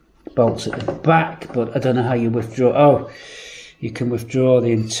 bolts at the back, but I don't know how you withdraw. Oh, you can withdraw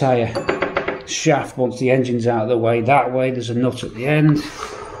the entire shaft once the engine's out of the way. That way, there's a nut at the end.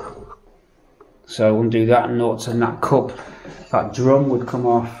 So undo that nut, and that cup, that drum would come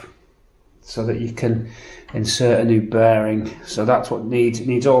off so that you can insert a new bearing. So that's what it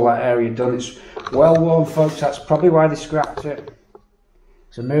needs all that area done. It's well worn, folks. That's probably why they scrapped it.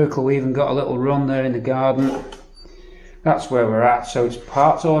 It's a miracle we even got a little run there in the garden. That's where we're at. So it's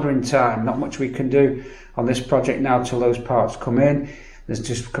parts ordering time. Not much we can do on this project now till those parts come in. There's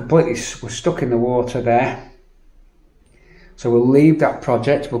just completely, we're stuck in the water there. So we'll leave that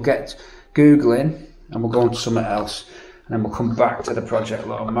project. We'll get Googling and we'll go on to something else. And then we'll come back to the project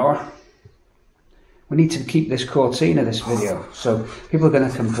lawnmower. We need to keep this Cortina, this video, so people are going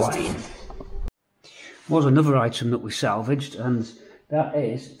to complain. Was another item that we salvaged, and that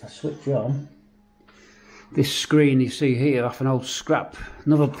is, if I switch on, this screen you see here off an old scrap,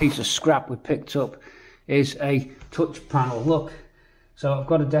 another piece of scrap we picked up, is a touch panel. Look, so I've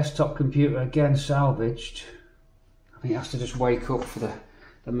got a desktop computer again salvaged. I think it has to just wake up for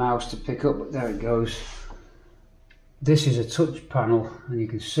the mouse to pick up, but there it goes. This is a touch panel, and you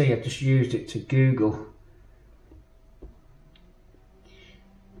can see I've just used it to Google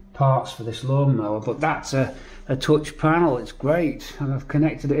parts for this lawnmower, but that's a touch panel. It's great, and I've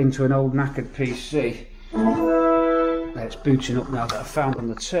connected it into an old knackered PC. It's booting up now that I found on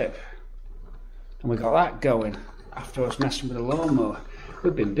the tip, and we got that going after I was messing with the lawnmower.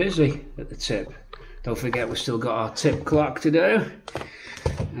 We've been busy at the tip. Don't forget we've still got our tip clock to do,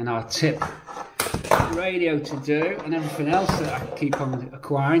 and our tip radio to do, and everything else that I keep on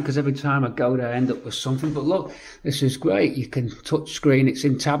acquiring, because every time I go there I end up with something. But look, this is great. You can touch screen. It's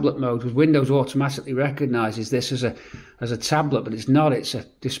in tablet mode, with Windows automatically recognises this as a tablet, but it's not. It's a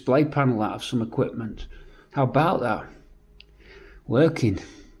display panel out of some equipment. How about that? Working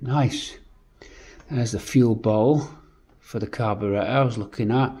nice. There's the fuel bowl for the carburetor I was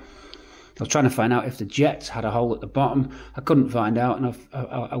looking at. I was trying to find out if the jets had a hole at the bottom. I couldn't find out, and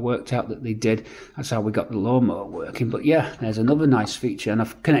I worked out that they did. That's how we got the lawnmower working. But yeah, there's another nice feature, and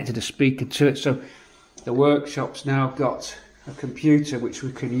I've connected a speaker to it. So the workshop's now got a computer which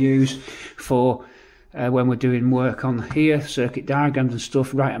we can use for when we're doing work on here, circuit diagrams and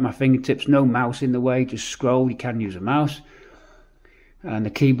stuff, right at my fingertips. No mouse in the way, just scroll. You can use a mouse. And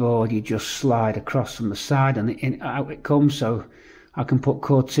the keyboard, you just slide across from the side, and out it comes. So I can put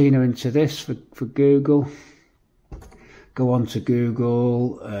Cortina into this for Google. Go on to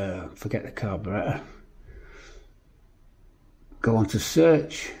Google, forget the carburetor. Go on to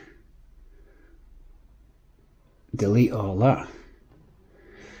search. Delete all that.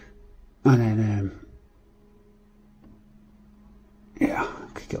 And then, yeah,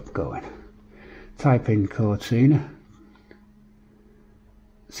 keep going. Type in Cortina.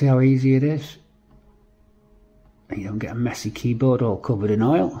 See how easy it is? You don't get a messy keyboard all covered in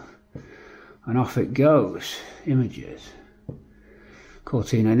oil, and off it goes. Images.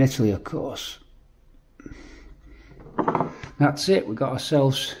 Cortina in Italy, of course. That's it. We got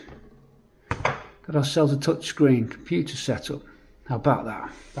ourselves a touchscreen computer setup. How about that?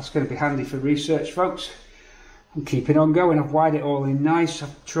 That's going to be handy for research, folks. I'm keeping on going. I've wired it all in nice.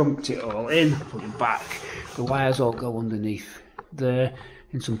 I've trunked it all in. Put it back. The wires all go underneath there,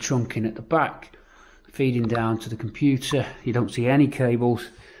 in some trunking at the back, feeding down to the computer. You don't see any cables.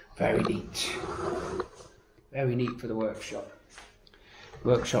 Very neat. Very neat for the workshop.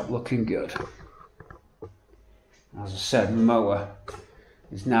 Workshop looking good. As I said, mower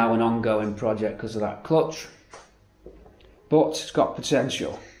is now an ongoing project because of that clutch, but it's got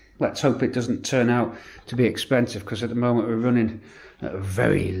potential. Let's hope it doesn't turn out to be expensive, because at the moment we're running at a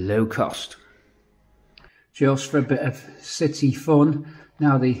very low cost. Just for a bit of city fun,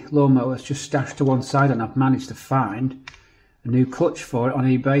 now the lawnmower's just stashed to one side, and I've managed to find a new clutch for it on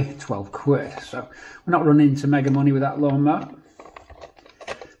eBay, 12 quid. So we're not running into mega money with that lawnmower.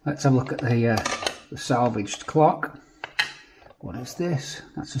 Let's have a look at the salvaged clock. What is this?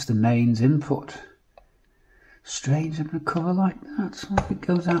 That's just the mains input. Strange having a cover like that, so if it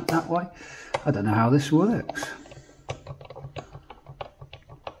goes out that way. I don't know how this works.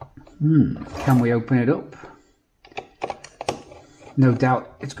 Can we open it up? No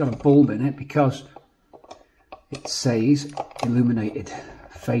doubt it's got a bulb in it, because it says illuminated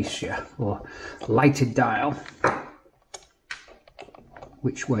fascia or lighted dial.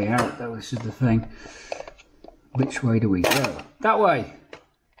 Which way out though, this is the thing. Which way do we go? That way!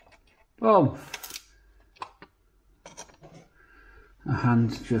 Boom! A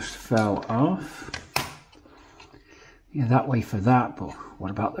hand just fell off. Yeah, that way for that, but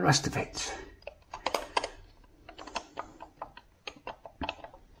what about the rest of it?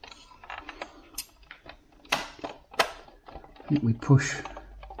 I think we push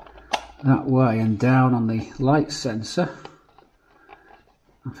that way and down on the light sensor.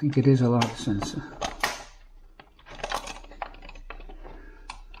 I think it is a light sensor.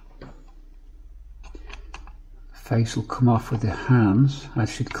 Face will come off with the hands. I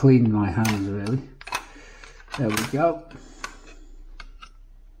should clean my hands really. There we go.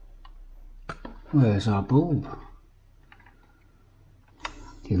 Where's our bulb?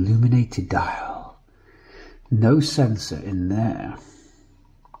 The illuminated dial. No sensor in there.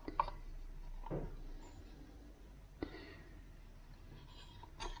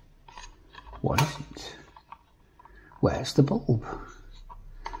 What is it? Where's the bulb?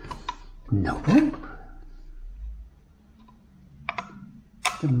 No bulb.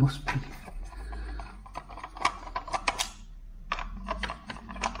 There must be.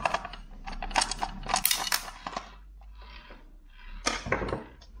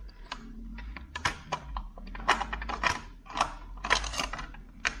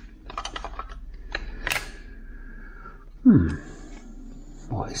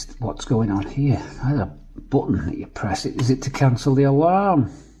 What's going on here? There's a button that you press. Is it to cancel the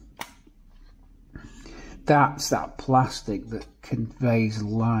alarm? That's that plastic that conveys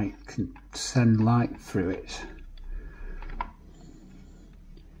light, can send light through it.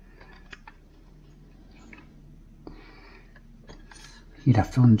 You'd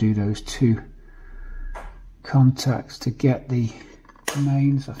have to undo those two contacts to get the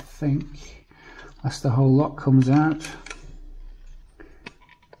mains, I think, unless the whole lot comes out.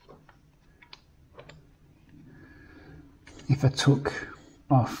 If I took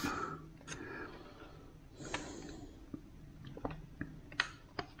off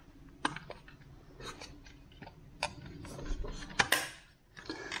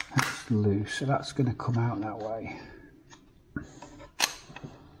that's loose, so that's going to come out that way.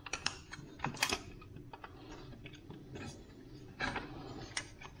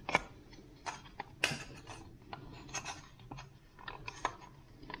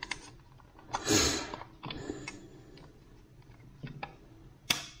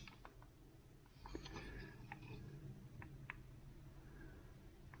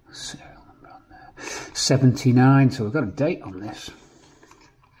 Serial number on there. 79, so we've got a date on this.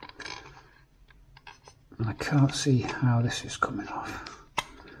 And I can't see how this is coming off.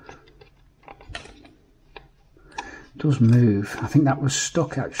 It does move. I think that was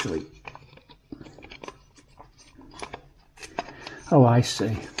stuck actually. Oh, I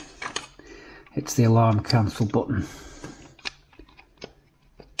see. It's the alarm cancel button.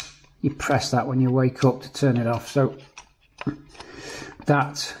 You press that when you wake up to turn it off. So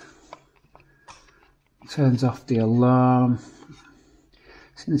that turns off the alarm.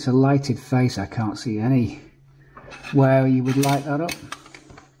 Since it's a lighted face, I can't see any where you would light that up.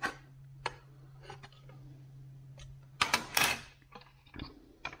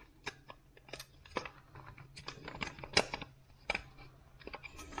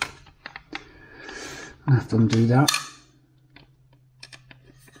 I have to undo that.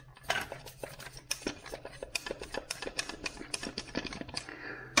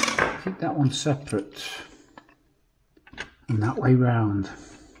 Keep that one separate and that way round.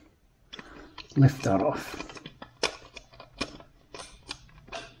 Lift that off.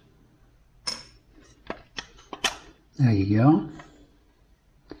 There you go.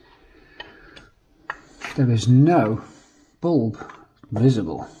 There is no bulb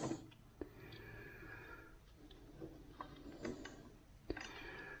visible.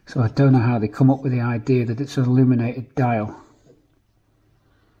 So I don't know how they come up with the idea that it's an illuminated dial.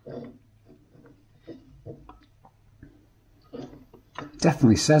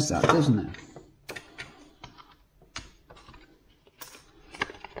 Definitely says that, doesn't it?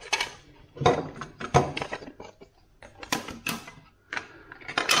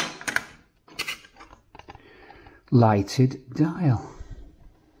 Lighted dial.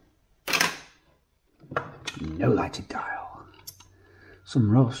 No lighted dial. Some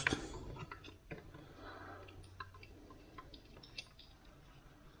rust.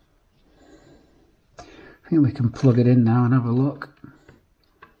 I think we can plug it in now and have a look.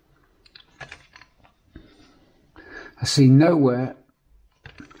 I see nowhere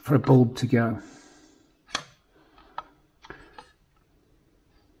for a bulb to go.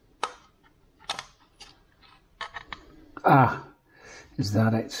 Ah, is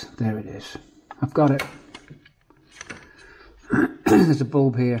that it? There it is. I've got it. There's a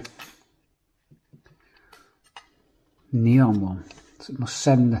bulb here. Neon one. So it must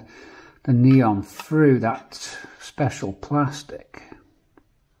send the neon through that special plastic.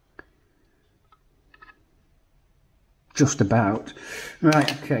 Just about.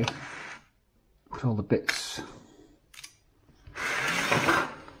 Right, okay. Put all the bits.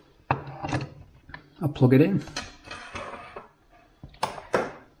 I'll plug it in.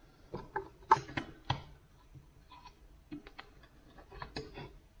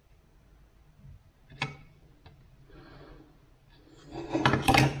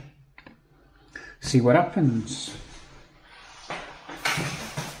 See what happens.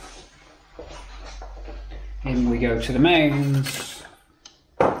 In we go to the mains.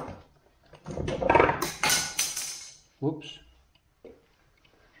 Whoops.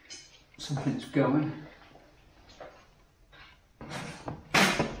 Something's going.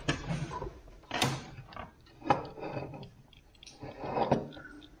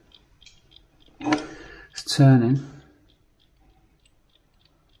 It's turning.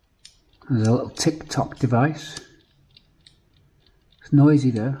 There's a little tick-tock device. It's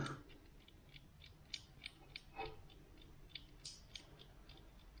noisy though.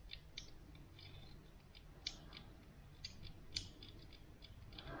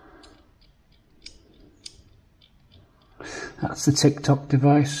 That's the tick-tock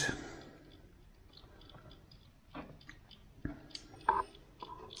device.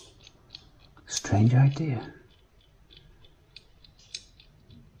 Strange idea.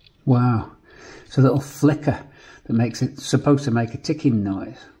 Wow, it's a little flicker that makes it supposed to make a ticking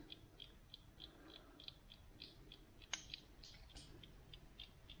noise.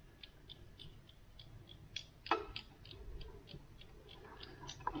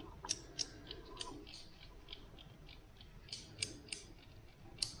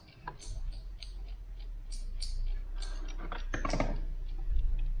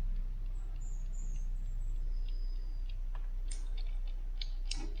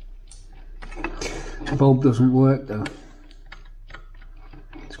 The bulb doesn't work though.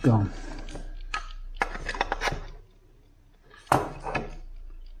 It's gone.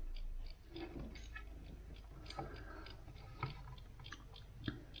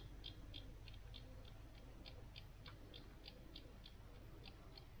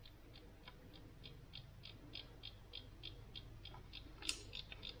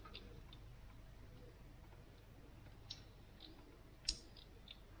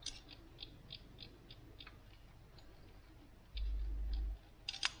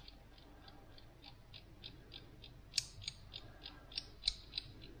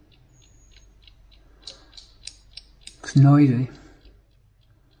 It's noisy.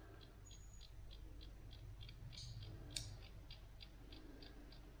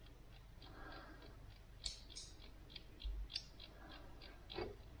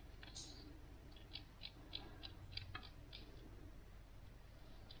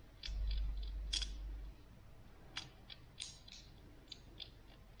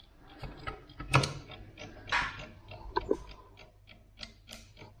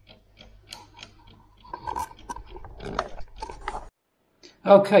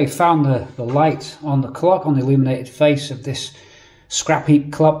 Okay, found the light on the clock, on the illuminated face of this scrap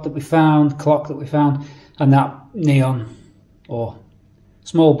heap clock that we found, and that neon or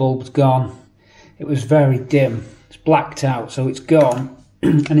small bulb's gone. It was very dim, it's blacked out, so it's gone,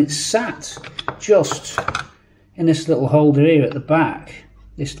 and it's sat just in this little holder here at the back.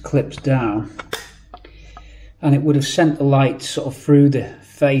 This clips down, and it would have sent the light sort of through the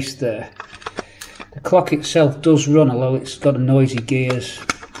face there. The clock itself does run, although it's got a noisy gears.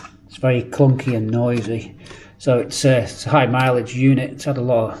 It's very clunky and noisy. So it's a high mileage unit. It's had a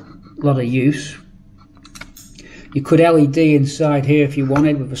lot of use. You could LED inside here if you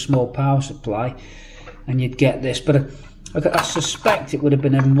wanted with a small power supply, and you'd get this. But I suspect it would have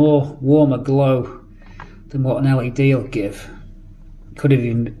been a more warmer glow than what an LED will give. It could have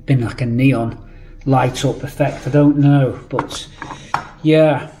even been like a neon light up effect. I don't know, but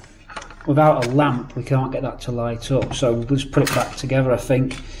yeah. Without a lamp we can't get that to light up, so we'll just put it back together. I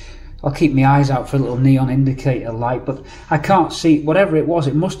think I'll keep my eyes out for a little neon indicator light, but I can't see. Whatever it was,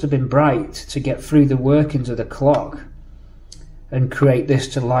 it must have been bright to get through the workings of the clock and create this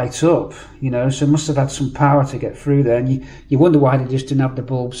to light up, you know, so it must have had some power to get through there. And you wonder why they just didn't have the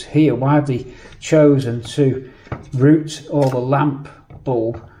bulbs here. Why have they chosen to route all the lamp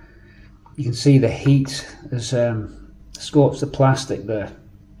bulb? You can see the heat has scorched the plastic there.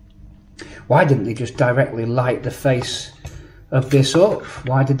 Why didn't they just directly light the face of this up?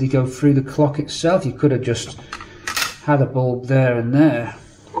 Why did they go through the clock itself? You could have just had a bulb there and there.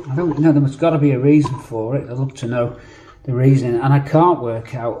 I don't know, there's got to be a reason for it. I'd love to know the reason, and I can't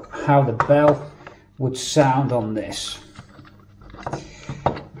work out how the bell would sound on this.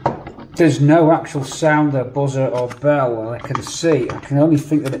 There's no actual sounder, buzzer or bell I can see. I can only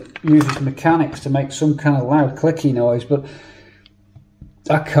think that it uses mechanics to make some kind of loud clicky noise, but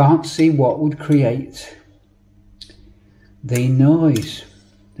I can't see what would create the noise.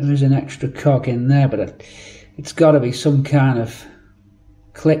 There is an extra cog in there, but it's got to be some kind of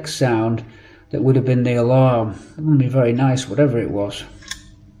click sound that would have been the alarm. It wouldn't be very nice, whatever it was.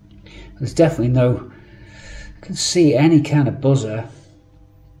 There's definitely no, I can see any kind of buzzer,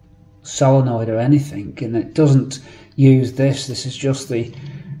 solenoid or anything, and it doesn't use this. This is just the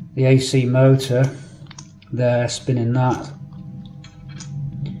AC motor there spinning that.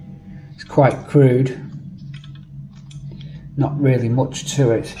 It's quite crude, not really much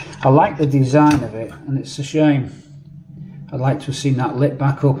to it. I like the design of it, and it's a shame. I'd like to have seen that lit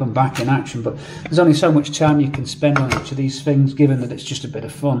back up and back in action, but there's only so much time you can spend on each of these things, given that it's just a bit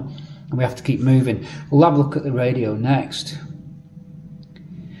of fun and we have to keep moving. We'll have a look at the radio next.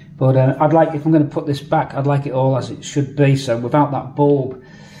 But I'd like, if I'm going to put this back, I'd like it all as it should be. So without that bulb,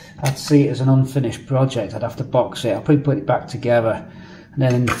 I'd see it as an unfinished project. I'd have to box it. I'll probably put it back together. And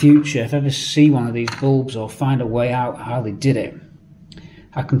then in the future, if I ever see one of these bulbs or find a way out how they did it,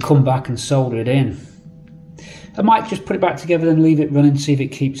 I can come back and solder it in. I might just put it back together and leave it running, see if it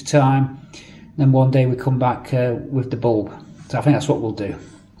keeps time. Then one day we come back with the bulb. So I think that's what we'll do.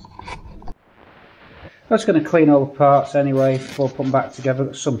 I'm just going to clean all the parts anyway before putting back together.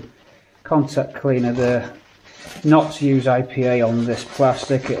 Got some contact cleaner there. Not to use IPA on this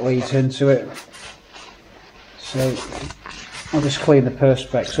plastic, it leads into it. So I'll just clean the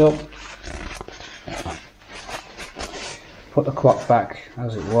perspex up. Put the clock back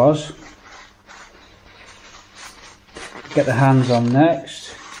as it was. Get the hands on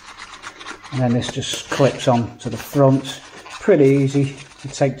next. And then this just clips on to the front. Pretty easy to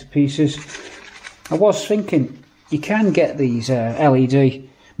take to pieces. I was thinking you can get these LED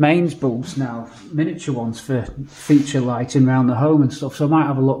mains bulbs now, miniature ones for feature lighting around the home and stuff, so I might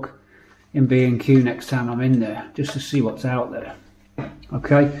have a look in B&Q next time I'm in there just to see what's out there.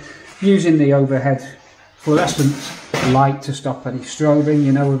 Okay, using the overhead fluorescent light to stop any strobing.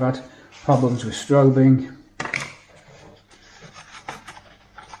 You know, we've had problems with strobing,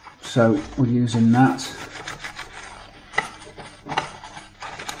 so we're using that.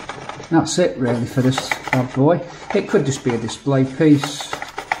 That's it really for this bad boy. It could just be a display piece.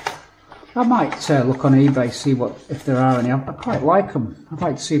 I might look on eBay, see if there are any. I quite like them. I'd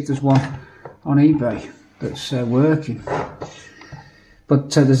like to see if there's one on eBay that's working.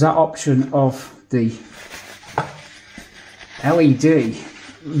 But there's that option of the LED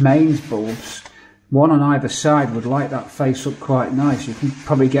mains bulbs. One on either side would light that face up quite nice. You can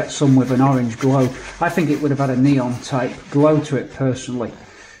probably get some with an orange glow. I think it would have had a neon type glow to it personally,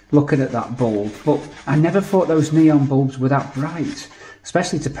 looking at that bulb. But I never thought those neon bulbs were that bright,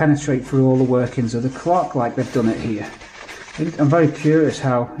 especially to penetrate through all the workings of the clock like they've done it here. I'm very curious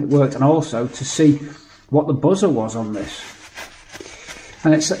how it worked, and also to see what the buzzer was on this.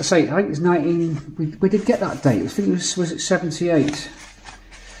 And it's, say, I think it's 19, we did get that date, I think it was it 78?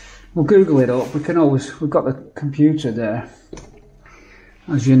 We'll Google it up, we've got the computer there.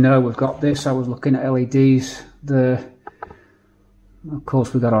 As you know, we've got this, I was looking at LEDs, of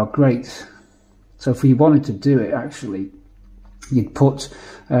course we've got our grates. So if we wanted to do it, actually, you'd put,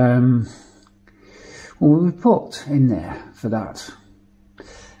 what would we put in there for that?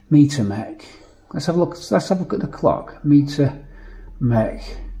 Meter mech. Let's have a look at the clock. Meter mech.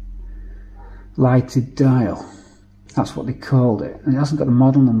 Lighted dial. That's what they called it. And it hasn't got a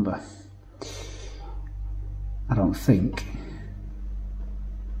model number, I don't think.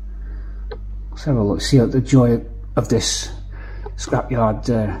 Let's have a look, see the joy of this scrapyard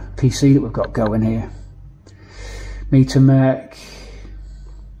PC that we've got going here. Meter mech.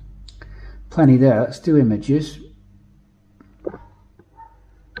 Plenty there. Let's do images.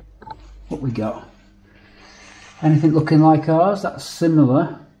 What we got? Anything looking like ours? That's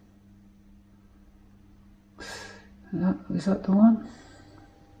similar. Is that the one?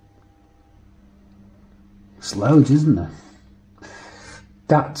 It's loads, isn't there?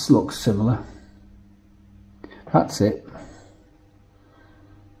 That looks similar. That's it.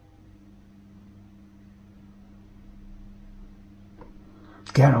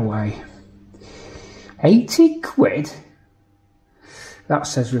 Get away. 80 quid? That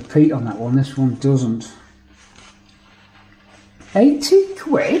says repeat on that one, this one doesn't. 80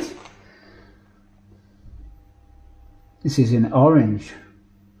 quid? This is in orange.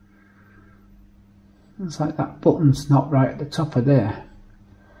 Looks like that button's not right at the top of there.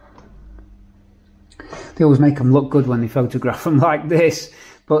 They always make them look good when they photograph them like this.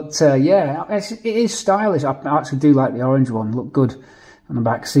 But yeah, it is stylish. I actually do like the orange one. Look good on the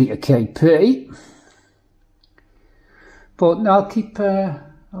back seat of KP. But no, I'll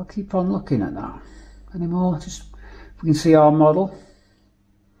keep on looking at that. Any more? Just if we can see our model.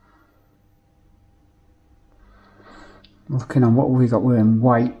 Looking on what we got, we're in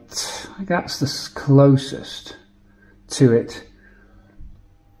white. I think that's the closest to it.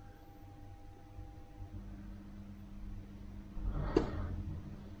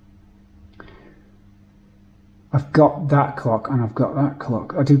 I've got that clock and I've got that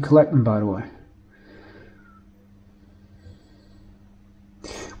clock. I do collect them, by the way.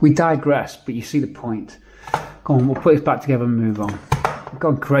 We digress, but you see the point. Go on, we'll put this back together and move on. I've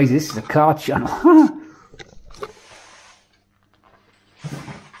gone crazy. This is a car channel.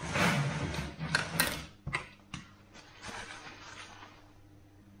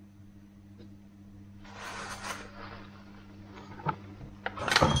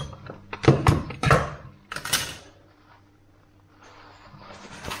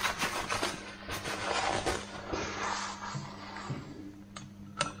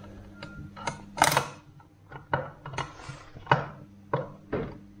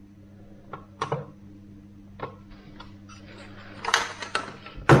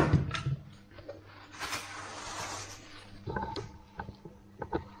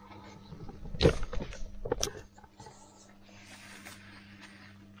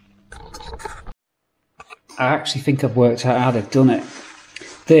 I actually think I've worked out how they've done it.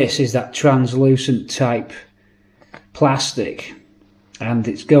 This is that translucent type plastic, and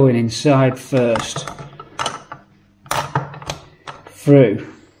it's going inside first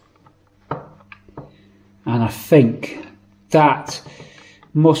through, and I think that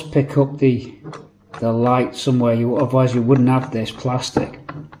must pick up the light somewhere, otherwise you wouldn't have this plastic.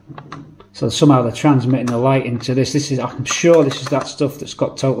 So somehow they're transmitting the light into this. I'm sure this is that stuff that's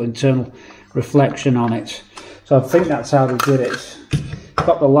got total internal reflection on it. So I think that's how they did it.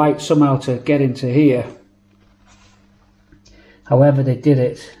 Got the light somehow to get into here. However they did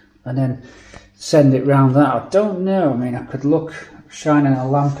it, and then send it round that. I don't know. I mean, I could look, shining a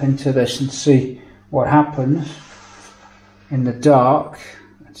lamp into this and see what happens in the dark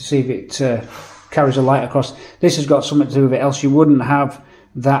to see if it carries a light across. This has got something to do with it, else you wouldn't have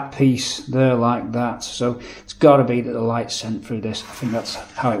that piece there like that. So it's got to be that the light's sent through this. I think that's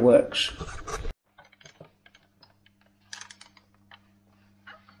how it works.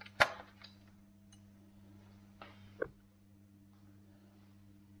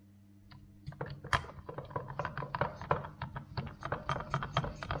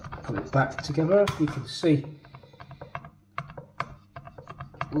 Put it back together. You can see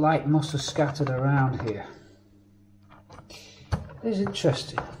light must have scattered around here. It is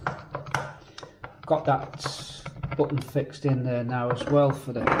interesting. Got that button fixed in there now as well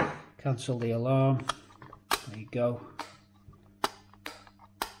for the cancel the alarm. There you go.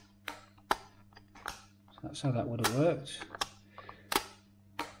 So that's how that would have worked.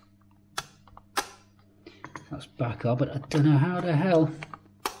 That's back on, but I don't know how the hell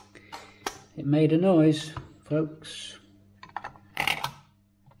it made a noise, folks.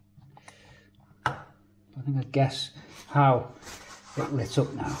 I think I guess how it lit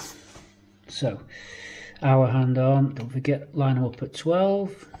up now. So, hour hand on, don't forget, line them up at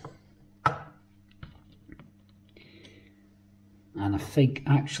 12. And I think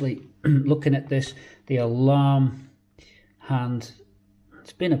actually, looking at this, the alarm hand,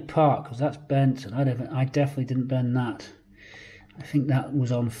 it's been apart because that's bent, and I definitely didn't bend that. I think that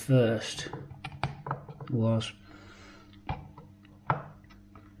was on first. It was.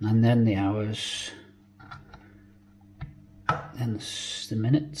 And then the hours. Then the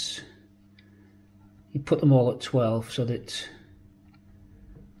minutes. You put them all at 12 so that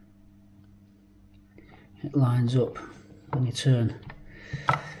it lines up when you turn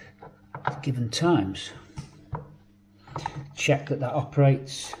given times. Check that that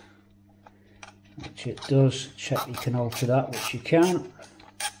operates, which it does. Check you can alter that, which you can.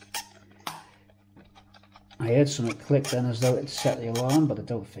 I heard something click then as though it set the alarm, but I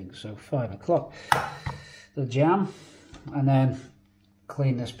don't think so. 5 o'clock. The jam, and then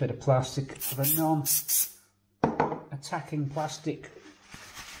clean this bit of plastic with a non-attacking plastic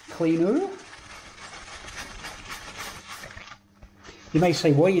cleaner. You may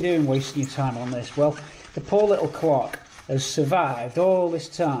say, what are you doing wasting your time on this? Well, the poor little clock has survived all this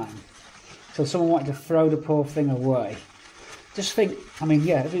time till someone wanted to throw the poor thing away. Just think, I mean,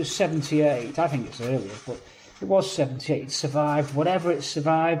 yeah, if it was 78, I think it's earlier, but it was 78, it survived, whatever it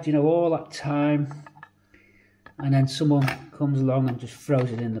survived, you know, all that time. and then someone comes along and just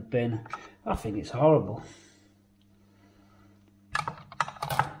throws it in the bin. I think it's horrible.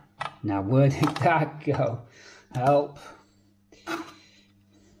 Now, where did that go? Help. I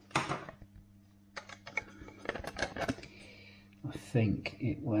think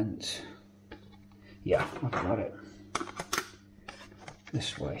it went, yeah, I've got it.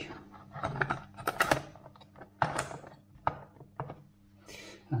 This way.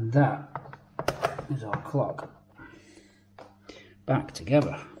 And that is our clock. Back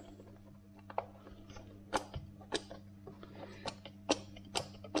together.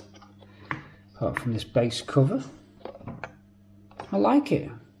 Apart from this base cover, I like it.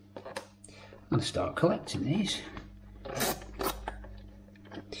 I'm going to start collecting these.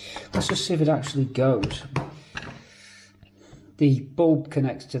 Let's just see if it actually goes. The bulb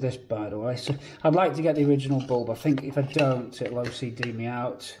connects to this, by the way, so I'd like to get the original bulb. I think if I don't, it'll OCD me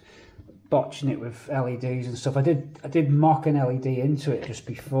out, botching it with LEDs and stuff. I did mock an LED into it just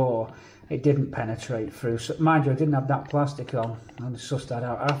before. It didn't penetrate through. So, mind you, I didn't have that plastic on. I only sussed that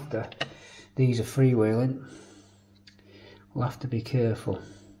out after. These are freewheeling. We'll have to be careful.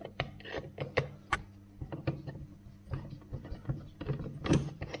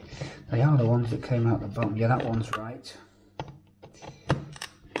 They are the ones that came out the bottom. Yeah, that one's right.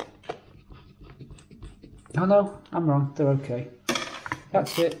 Oh no, I'm wrong. They're okay.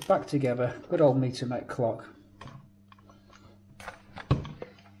 That's it. Back together. Good old meter mech clock.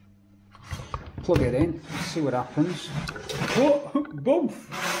 Plug it in. See what happens. Oh, boom!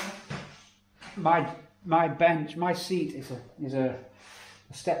 My bench, my seat is a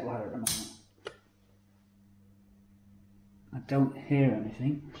step ladder at the moment. I don't hear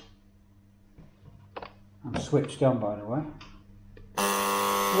anything. I'm switched on, by the way.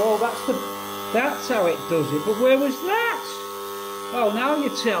 Well, that's how it does it. But where was that? Oh, now you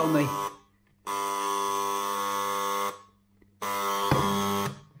tell me.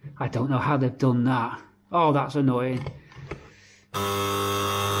 I don't know how they've done that. Oh, that's annoying.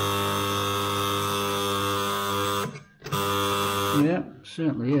 Yeah,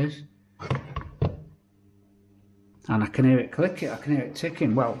 certainly is. And I can hear it clicking, I can hear it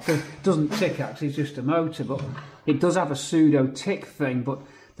ticking. Well, it doesn't tick actually, it's just a motor, but it does have a pseudo tick thing, but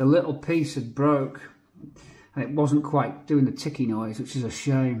the little piece had broke and it wasn't quite doing the ticky noise, which is a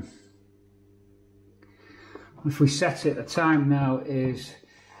shame. If we set it, the time now is,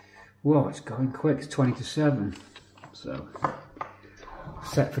 whoa, it's going quick, it's 20 to 7. So,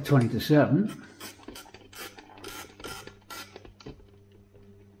 set for 20 to 7.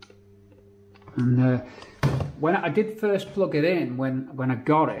 And when I did first plug it in, when I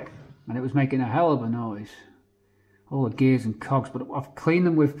got it, and it was making a hell of a noise, all the gears and cogs, but I've cleaned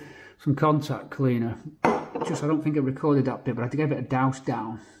them with some contact cleaner. Just, I don't think I recorded that bit, but I had to give it a douse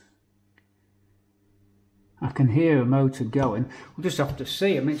down. I can hear a motor going. We'll just have to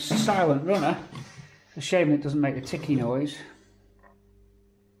see. I mean, it's a silent runner. It's a shame it doesn't make a ticky noise.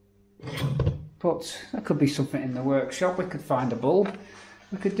 But that could be something in the workshop. We could find a bulb.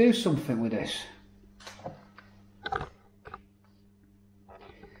 We could do something with this.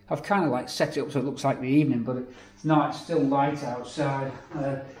 I've kind of like set it up so it looks like the evening, but it's not. It's still light outside.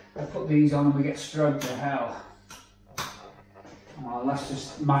 I put these on and we get strobed to hell. Well, that's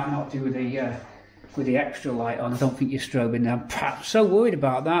just might not do with the extra light on. I don't think you're strobing now. I'm so worried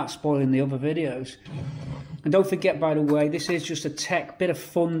about that spoiling the other videos. And don't forget, by the way, this is just a tech bit of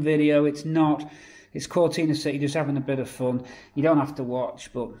fun video. It's not. It's Cortina City, just having a bit of fun. You don't have to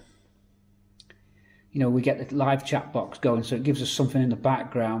watch, but you know, we get the live chat box going, so it gives us something in the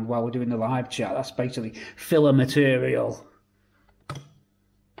background while we're doing the live chat. That's basically filler material.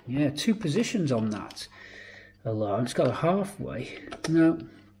 Yeah, 2 positions on that alarm. It's got a halfway. No,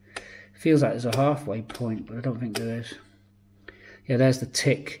 feels like there's a halfway point, but I don't think there is. Yeah, there's the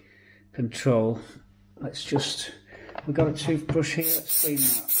tick control. Let's just, we've got a toothbrush here. Let's clean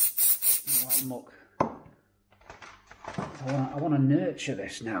that. Like muck. I want to nurture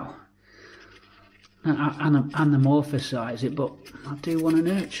this now. And anamorphisize it, but I do want to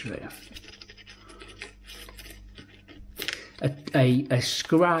nurture it.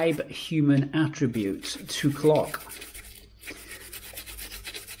 Ascribe human attributes to clock.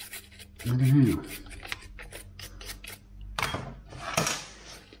 I don't know.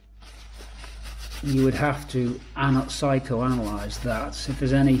 You would have to psychoanalyze that. If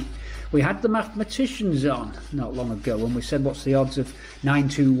there's any, we had the mathematicians on not long ago when we said what's the odds of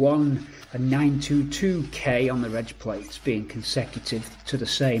 921 and 922K on the reg plates being consecutive to the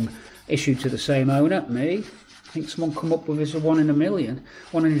same, issued to the same owner. Me, I think someone come up with this as 1 in a million,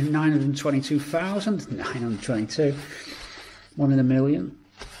 1 in 922,000, 922, 1 in a million.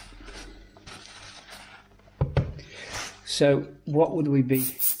 So what would we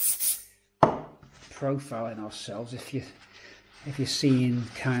be profiling ourselves if you're seeing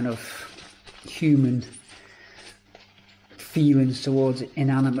kind of human feelings towards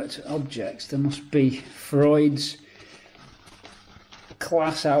inanimate objects? There must be Freud's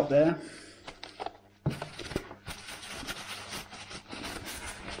class out there.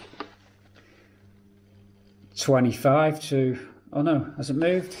 $25 to, oh no, has it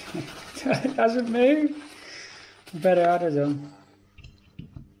moved? It hasn't moved. I better add it on.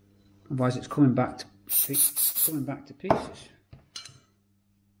 Otherwise it's coming back to pieces.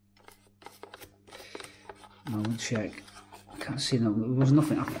 I will check. I can't see, no, there was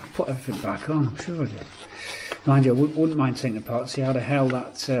nothing. I put everything back on, I'm sure I did. Mind you, I wouldn't mind taking it apart to see how the hell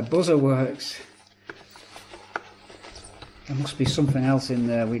that buzzer works. There must be something else in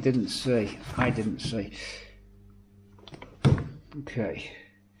there we didn't see. I didn't see. Okay.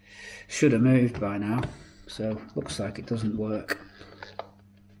 Should have moved by now, so looks like it doesn't work.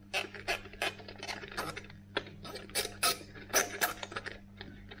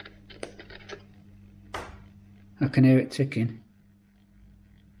 I can hear it ticking.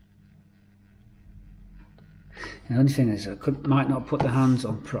 The only thing is I might not put the hands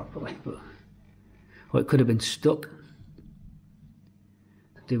on properly, but it could have been stuck.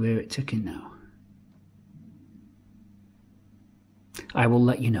 I do hear it ticking now. I will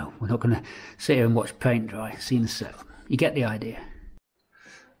let you know. We're not going to sit here and watch paint dry. See you in a sec. You get the idea.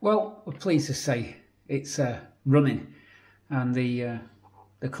 Well, we're pleased to say it's running, and the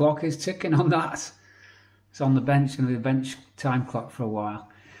clock is ticking on that. It's on the bench. It's going to be a bench time clock for a while.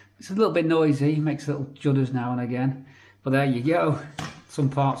 It's a little bit noisy, makes little judders now and again, but there you go. Some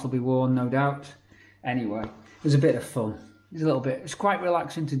parts will be worn, no doubt. Anyway, it was a bit of fun. It's quite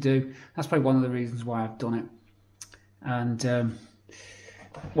relaxing to do. That's probably one of the reasons why I've done it. And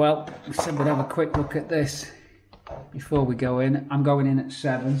well, we said we'd have a quick look at this before we go in. I'm going in at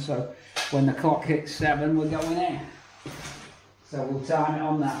 7, so when the clock hits 7, we're going in. So we'll time it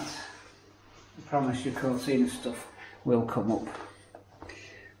on that. I promise you Cortina stuff will come up.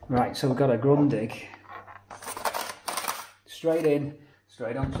 Right, so we've got a Grundig. Straight in,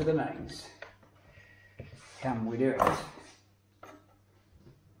 straight onto the mains. Can we do it? Let's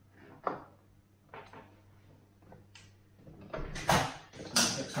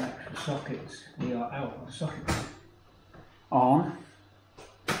some extra sockets. We are out of sockets. On.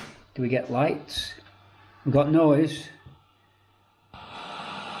 Do we get lights? We've got noise.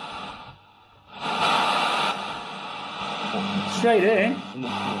 Straight in.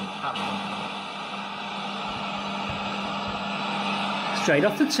 Straight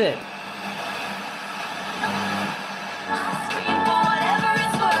off the tip.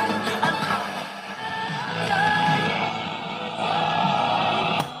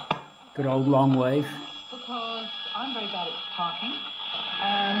 Good old long wave. Because I'm very bad at parking,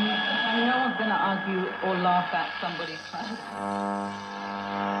 and no one's going to argue or laugh at somebody's class.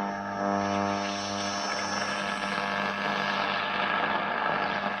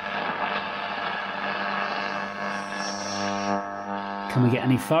 Can we get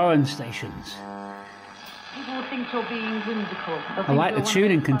any foreign stations? People will think you're being whimsical. I like the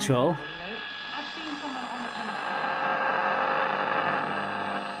tuning control. I've seen someone on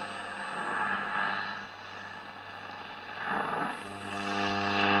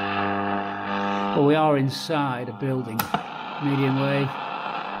the Well, we are inside a building. Medium wave.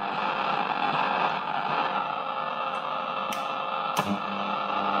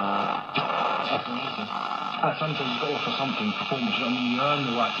 Sometimes you've got to offer something, performance. I mean, you earn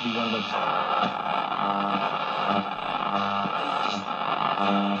the right to be one of those.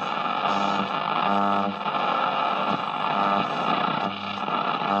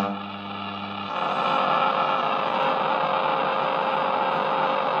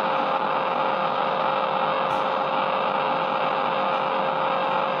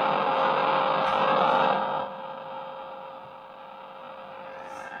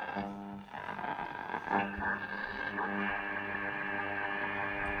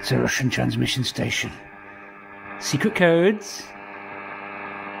 It's a Russian transmission station. Secret codes.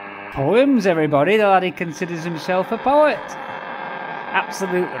 Poems, everybody. The laddie considers himself a poet.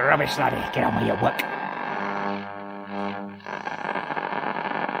 Absolute rubbish, laddie. Get on with your work.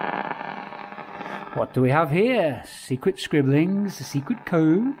 What do we have here? Secret scribblings, a secret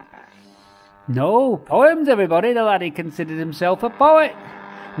code. No, poems, everybody. The laddie considers himself a poet.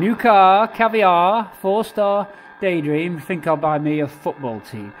 New car, caviar, 4-star, daydream. Think I'll buy me a football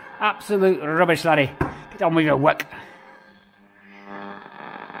team. Absolute rubbish, laddie. Get on with your work.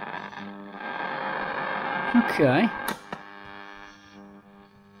 Okay.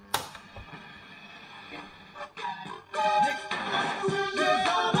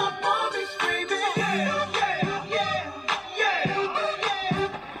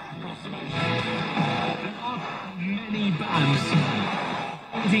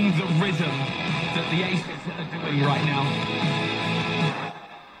 finding the rhythm that the Aces are doing right now.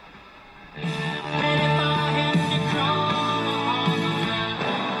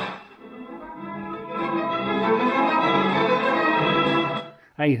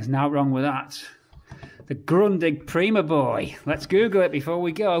 Hey, there's nothing wrong with that. The Grundig Prima Boy. Let's Google it before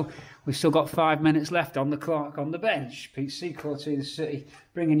we go. We've still got 5 minutes left on the clock on the bench. PC Cortina City,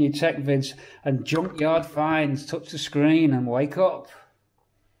 bringing you tech vids and junkyard finds. Touch the screen and wake up.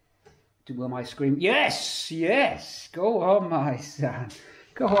 Will my screen? Yes, yes. Go on, my son.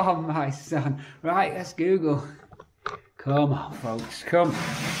 Go on, my son. Right, let's Google. Come on, folks. Come.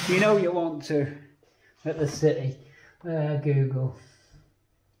 You know you want to. At the city. Google.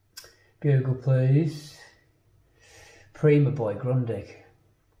 Google, please. Prima Boy Grundig.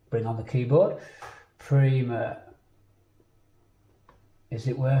 Bring on the keyboard. Prima. Is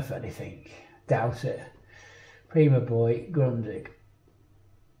it worth anything? Doubt it. Prima Boy Grundig.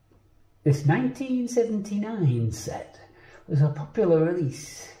 This 1979 set was a popular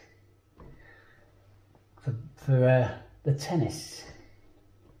release for the tennis.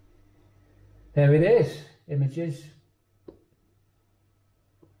 There it is. Images.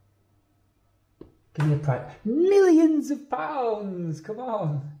 Give me a price. Millions of pounds! Come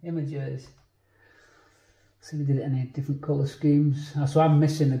on, images. See if we did it in any different colour schemes. So I'm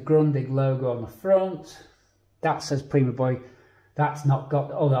missing the Grundig logo on the front. That says Prima Boy. That's not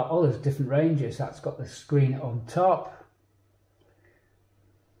got, oh, there's different ranges. That's got the screen on top.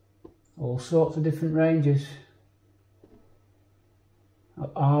 All sorts of different ranges.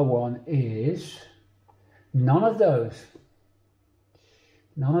 R1 is none of those.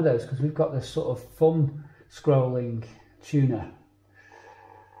 None of those, because we've got this sort of thumb scrolling tuner.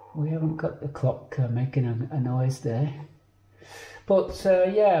 We haven't got the clock making a noise there. But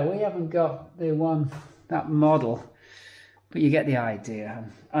yeah, we haven't got the one, that model. But you get the idea.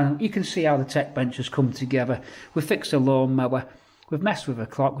 And you can see how the tech bench has come together. We've fixed a lawn mower. We've messed with a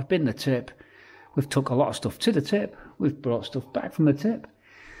clock. We've been the tip. We've took a lot of stuff to the tip. We've brought stuff back from the tip.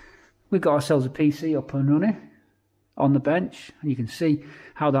 We've got ourselves a PC up and running on the bench, and you can see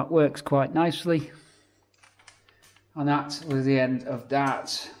how that works quite nicely. And that was the end of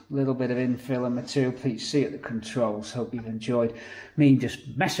that little bit of infill and material PC at the controls. Hope you've enjoyed me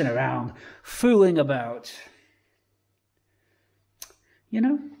just messing around, fooling about. You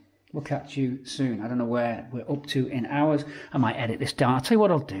know, we'll catch you soon. I don't know where we're up to in hours. I might edit this down. I'll tell you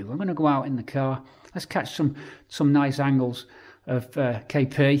what I'll do. I'm going to go out in the car. Let's catch some nice angles of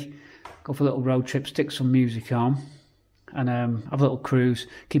KP. Go for a little road trip, stick some music on, and have a little cruise.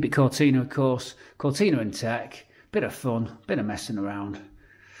 Keep it Cortina, of course. Cortina and tech. Bit of fun, bit of messing around.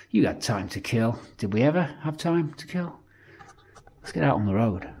 You had time to kill. Did we ever have time to kill? Let's get out on the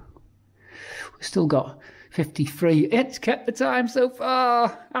road. We've still got 53. It's kept the time so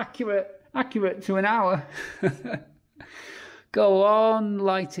far. Accurate to an hour. Go on,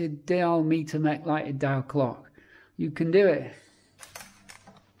 lighted dial meter mech, lighted dial clock. You can do it.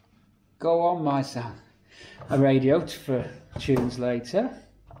 Go on, my son. A radio for tunes later.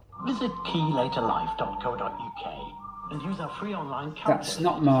 Visit keylaterlife.co.uk and use our free online calculator. That's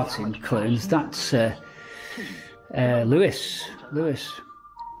not Martin Clunes, that's Lewis.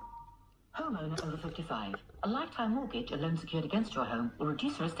 Homeowner over 55. A lifetime mortgage, a loan secured against your home, will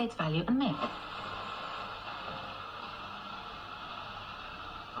reduce your estate's value and may.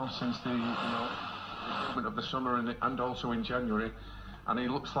 Since the movement of the summer and also in January, and he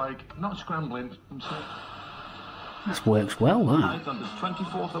looks like not scrambling himself. That works well, that. On the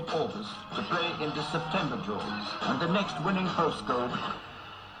 24th of August to play in the September draws, and the next winning postcode.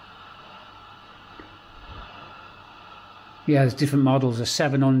 Yeah, there's different models, a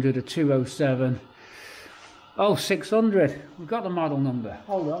 700, a 207. Oh, 600. We've got the model number.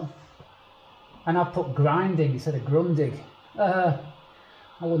 Hold on. And I've put grinding instead of Grundig. I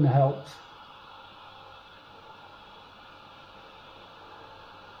wouldn't have helped.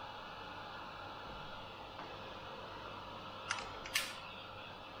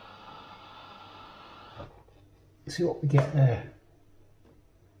 See what we get there.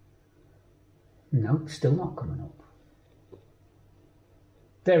 No, still not coming up.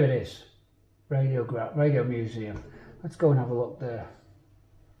 There it is. Radio Museum. Let's go and have a look there.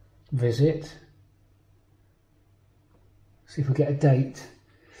 Visit. See if we get a date.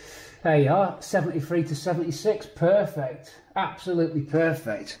 There you are, 73 to 76. Perfect. Absolutely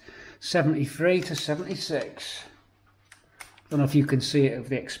perfect. 73 to 76. Don't know if you can see it, of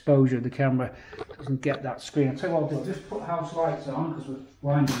the exposure of the camera doesn't get that screen. I'll tell you what I'll do, I'll just put house lights on because we're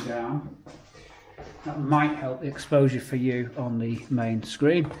winding down. That might help the exposure for you on the main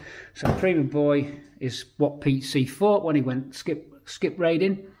screen. So Prima Boy is what PC thought when he went skip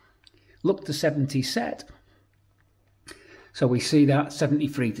rating. Look to 70 set. So we see that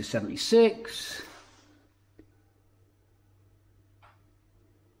 73 to 76.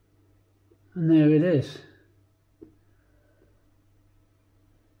 And there it is.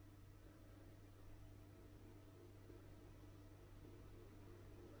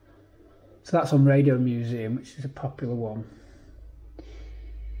 So that's on Radio Museum, which is a popular one.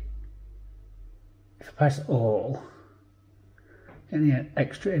 If I press all, any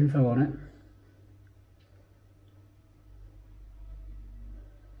extra info on it.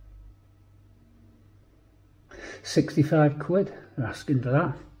 £65 they're asking for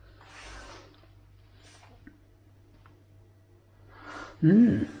that.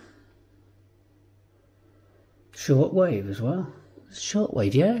 Shortwave as well.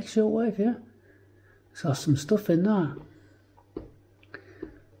 Shortwave, yeah. Saw some stuff in that.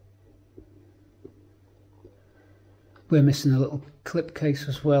 We're missing a little clip case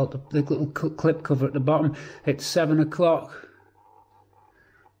as well, the little clip cover at the bottom. It's 7 o'clock.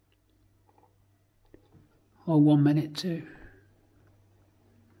 Or 1 minute too.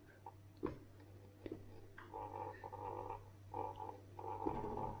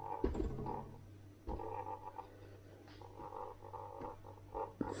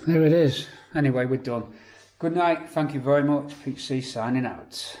 There it is. Anyway, we're done. Good night. Thank you very much. Pete C signing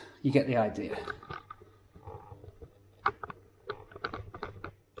out. You get the idea.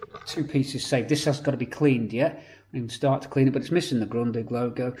 2 pieces saved. This has got to be cleaned, yeah? We can start to clean it, but it's missing the Grundig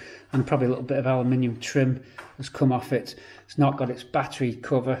logo and probably a little bit of aluminium trim has come off it. It's not got its battery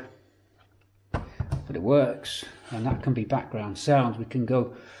cover, but it works, and that can be background sounds. We can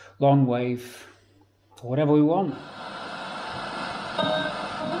go long wave or whatever we want.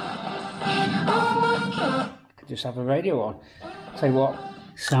 Could just have a radio on. Tell you what,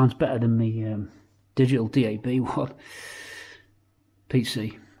 sounds better than the digital DAB one. Pete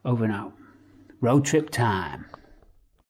C, over and out. Road trip time.